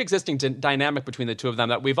was some pre-existing dynamic between the two of them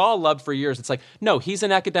that we've all loved for years. It's like, no, he's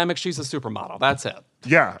an academic, she's a supermodel. That's it.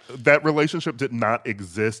 Yeah, that relationship did not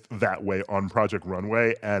exist that way on Project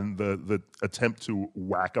Runway, and the attempt to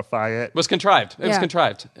wackify it was contrived. It was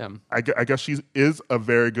contrived. I guess she is a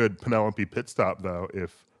very good Penelope Pitstop, though,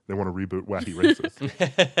 if they want to reboot Wacky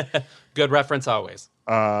Races. Good reference always.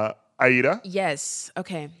 Aida? Yes.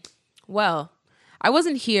 Okay. Well, I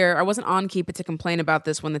wasn't here. I wasn't on Keep It to complain about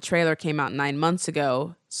this when the trailer came out 9 months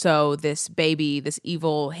ago. So this baby, this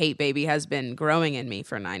evil hate baby, has been growing in me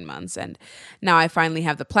for 9 months. And now I finally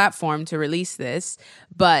have the platform to release this.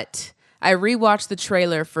 But I rewatched the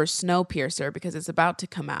trailer for Snowpiercer because it's about to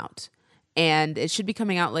come out. And it should be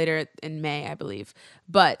coming out later in May, I believe.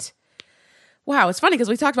 But wow, it's funny because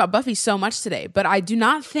we talked about Buffy so much today, but I do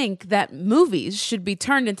not think that movies should be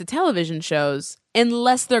turned into television shows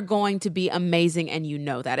unless they're going to be amazing, and you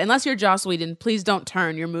know that. Unless you're Joss Whedon, please don't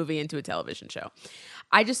turn your movie into a television show.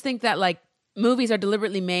 I just think that like movies are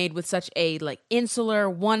deliberately made with such a like insular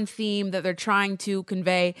one theme that they're trying to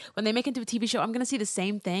convey. When they make it into a TV show, I'm going to see the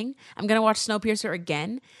same thing. I'm going to watch Snowpiercer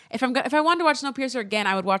again. If I wanted to watch Snowpiercer again,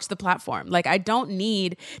 I would watch The Platform. Like I don't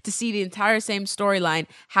need to see the entire same storyline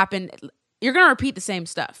happen. You're going to repeat the same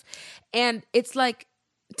stuff. And it's like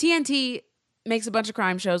TNT makes a bunch of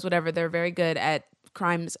crime shows, whatever. They're very good at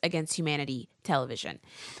crimes against humanity television.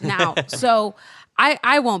 Now, so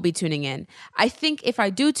I won't be tuning in. I think if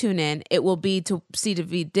I do tune in, it will be to see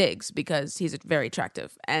Daveed Diggs because he's very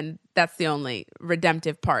attractive. And that's the only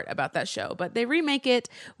redemptive part about that show. But they remake it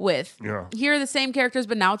with, here are the same characters,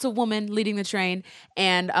 but now it's a woman leading the train.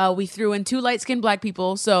 And we threw in 2 light-skinned black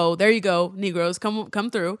people. So there you go, Negroes,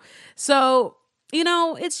 come through. So... you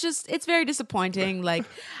know, it's very disappointing. Like,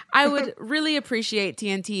 I would really appreciate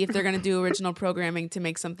TNT if they're going to do original programming to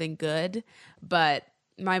make something good, but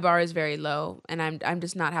my bar is very low, and I'm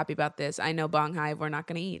just not happy about this. I know Bong Hive, we're not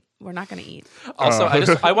going to eat. We're not going to eat. Also,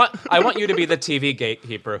 I want you to be the TV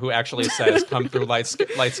gatekeeper who actually says, "Come through light skin."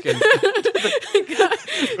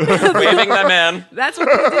 Waving them in. That's what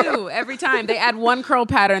they do every time. They add one curl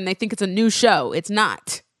pattern. They think it's a new show. It's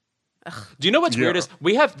not. Ugh. Do you know what's weird is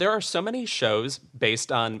there are so many shows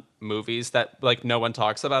based on movies that like no one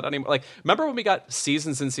talks about anymore. Like remember when we got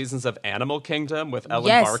seasons and seasons of Animal Kingdom with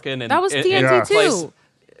Ellen Barkin and that was TNT too.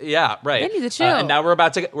 Yeah, right. They need to chill. And now we're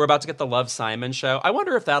about to get the Love Simon show. I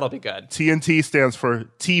wonder if that'll be good. TNT stands for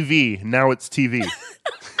TV. Now it's TV.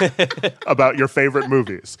 About your favorite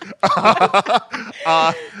movies.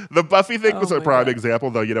 The Buffy thing was a prime example,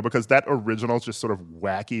 though, you know, because that original just sort of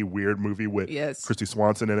wacky, weird movie with Christy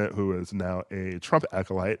Swanson in it, who is now a Trump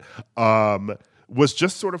acolyte, was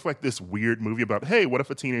just sort of like this weird movie about, hey, what if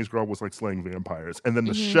a teenage girl was like slaying vampires? And then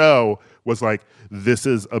the show was like, this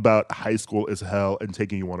is about high school is hell and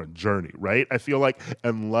taking you on a journey, right? I feel like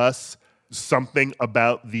unless something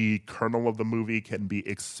about the kernel of the movie can be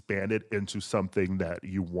expanded into something that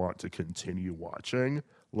you want to continue watching,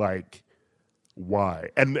 like why?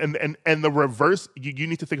 And the reverse, you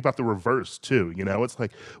need to think about the reverse too, you know? It's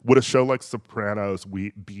like, would a show like Sopranos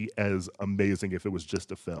be as amazing if it was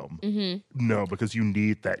just a film? No, because you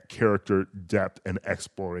need that character depth and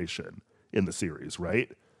exploration in the series, right?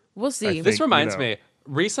 We'll see. This reminds me,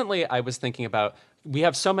 recently I was thinking about, we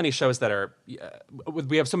have so many shows that are,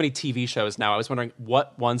 we have so many TV shows now. I was wondering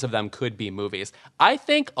what ones of them could be movies. I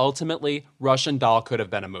think ultimately Russian Doll could have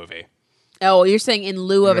been a movie. Oh, you're saying in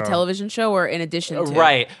lieu of a television show or in addition to?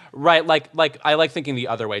 Right. Like I like thinking the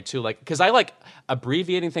other way too. Like, because I like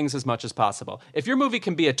abbreviating things as much as possible. If your movie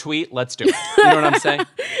can be a tweet, let's do it. You know what I'm saying?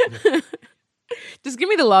 Just give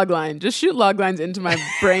me the log line. Just shoot log lines into my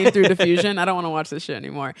brain through diffusion. I don't want to watch this shit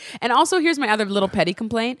anymore. And also, here's my other little petty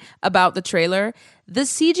complaint about the trailer. The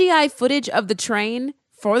CGI footage of the train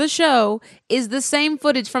for the show is the same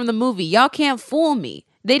footage from the movie. Y'all can't fool me.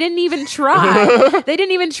 They didn't even try. They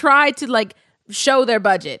didn't even try to like show their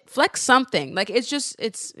budget. Flex something. Like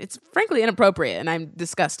it's frankly inappropriate, and I'm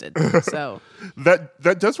disgusted. So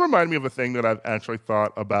that does remind me of a thing that I've actually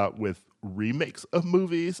thought about with remakes of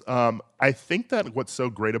movies. I think that what's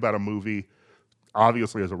so great about a movie,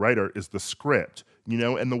 obviously as a writer, is the script. You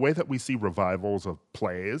know, and the way that we see revivals of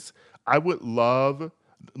plays. I would love.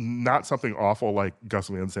 Not something awful like Gus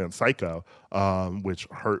Van Sant's Psycho, which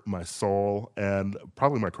hurt my soul and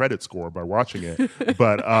probably my credit score by watching it.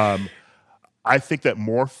 But I think that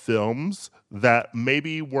more films that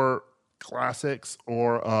maybe were classics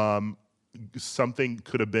or something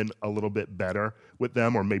could have been a little bit better with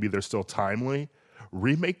them, or maybe they're still timely,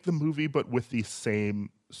 remake the movie but with the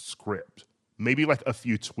same script. Maybe like a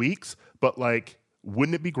few tweaks, but like,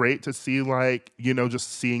 wouldn't it be great to see, like, you know,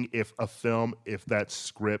 just seeing if that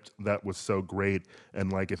script that was so great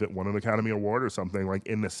and, like, if it won an Academy Award or something, like,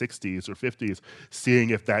 in the 60s or 50s,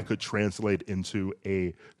 seeing if that could translate into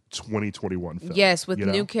a 2021 film. Yes, with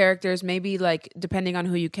new characters, maybe, like, depending on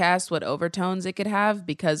who you cast, what overtones it could have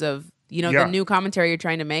because of, you know, the new commentary you're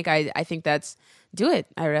trying to make. I think that's, do it,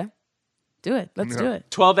 Ira. Do it. Let's do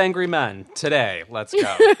it. 12 Angry Men today. Let's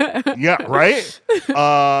go. Yeah, right?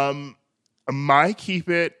 My keep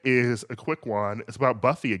it is a quick one. It's about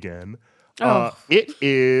Buffy again. It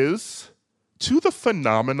is to the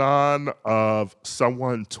phenomenon of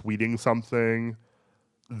someone tweeting something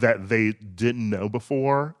that they didn't know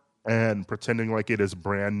before and pretending like it is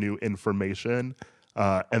brand new information.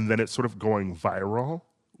 And then it's sort of going viral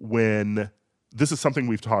when this is something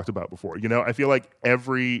we've talked about before. You know, I feel like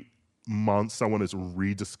every month someone is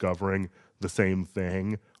rediscovering the same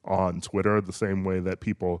thing on Twitter, the same way that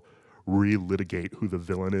people relitigate who the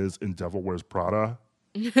villain is in Devil Wears Prada.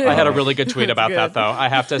 I had a really good tweet about good. that, though. I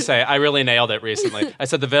have to say, I really nailed it recently. I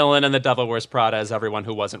said the villain in The Devil Wears Prada is everyone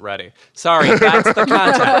who wasn't ready. Sorry, that's the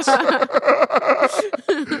context.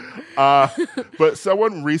 But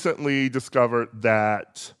someone recently discovered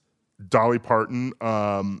that Dolly Parton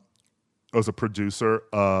was a producer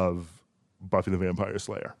of Buffy the Vampire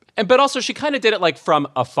Slayer. But also, she kind of did it like from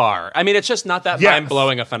afar. I mean, it's just not that Yes.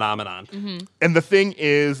 mind-blowing a phenomenon. And the thing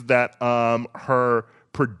is that her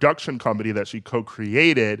production company that she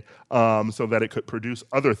co-created so that it could produce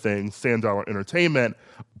other things, Sand Dollar Entertainment,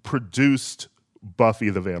 produced Buffy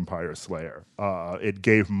the Vampire Slayer. It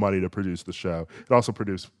gave money to produce the show. It also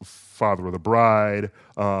produced Father of the Bride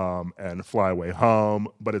and Fly Away Home.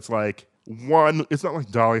 But it's like, one, it's not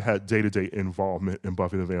like Dolly had day-to-day involvement in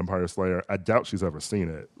Buffy the Vampire Slayer. I doubt she's ever seen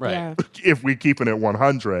it. Right. Yeah. If we keep it at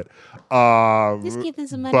 100. Just give them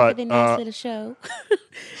some money for the nice little show.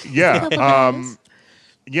 Yeah.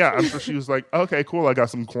 Yeah, I'm sure she was like, okay, cool, I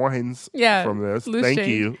got some coins Yeah, from this. loose Thank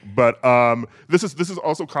change. you. But this is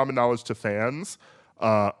also common knowledge to fans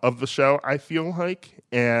of the show, I feel like.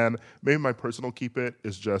 And maybe my personal keep it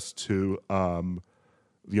is just to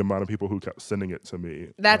the amount of people who kept sending it to me.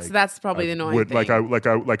 That's probably the annoying thing.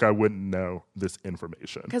 Like I wouldn't know this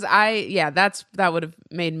information. Because that would have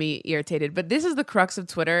made me irritated. But this is the crux of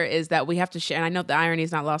Twitter, is that we have to share, and I know the irony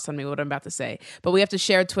is not lost on me what I'm about to say, but we have to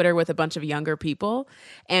share Twitter with a bunch of younger people,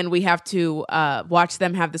 and we have to watch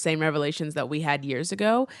them have the same revelations that we had years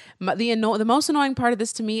ago. The most annoying part of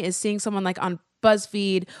this to me is seeing someone like on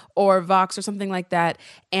BuzzFeed or Vox or something like that,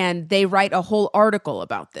 and they write a whole article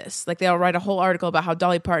about this. Like, they'll write a whole article about how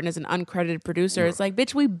Dolly Parton is an uncredited producer. It's like,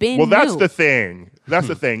 bitch, we've been That's the thing. That's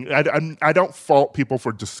the thing. I don't fault people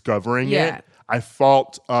for discovering it. I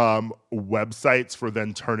fault websites for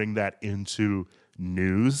then turning that into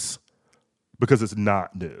news, because it's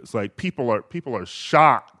not news. Like, people are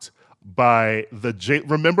shocked by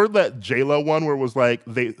remember that J-Lo one where it was like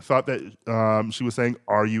they thought that she was saying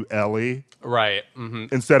 "Are you Ellie?" Right.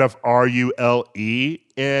 instead of "RULE"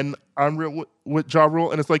 in Unreal with Ja Rule,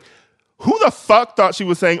 and it's like, who the fuck thought she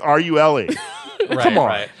was saying "Are you Ellie"? Right, Come on.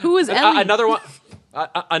 right. Who is Ellie?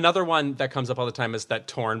 Another one that comes up all the time is that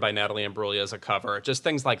 "Torn" by Natalie Imbruglia as a cover. Just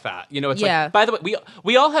things like that. You know, it's Yeah. like, by the way,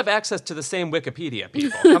 we all have access to the same Wikipedia,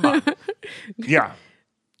 people. Come on. Yeah.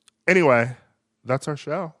 Anyway, that's our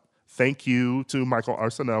show. Thank you to Michael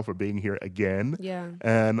Arsenal for being here again. Yeah.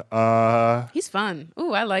 And He's fun.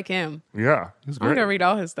 Ooh, I like him. yeah, he's I'm great. gonna read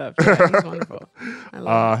all his stuff. Yeah, he's wonderful. I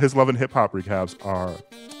love His Love and Hip Hop recaps are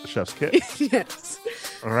Chef's Kiss. him. Yes.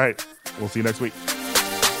 All right. We'll see you next week.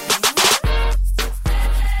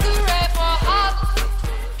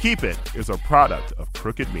 Keep It is a product of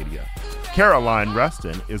Crooked Media. Caroline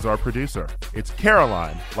Reston is our producer. It's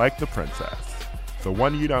Caroline, like the princess, the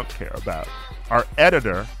one you don't care about. Our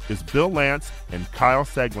editor is Bill Lance, and Kyle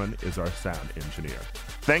Seglin is our sound engineer.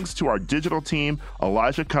 Thanks to our digital team,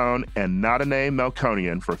 Elijah Cohn and Nadine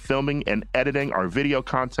Melkonian, for filming and editing our video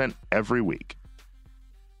content every week.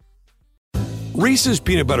 Reese's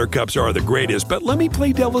peanut butter cups are the greatest, but let me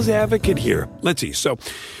play devil's advocate here. Let's see. So,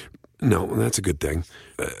 no, that's a good thing.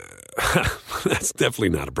 That's definitely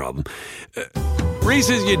not a problem.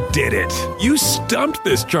 Reese's, you did it. You stumped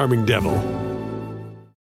this charming devil.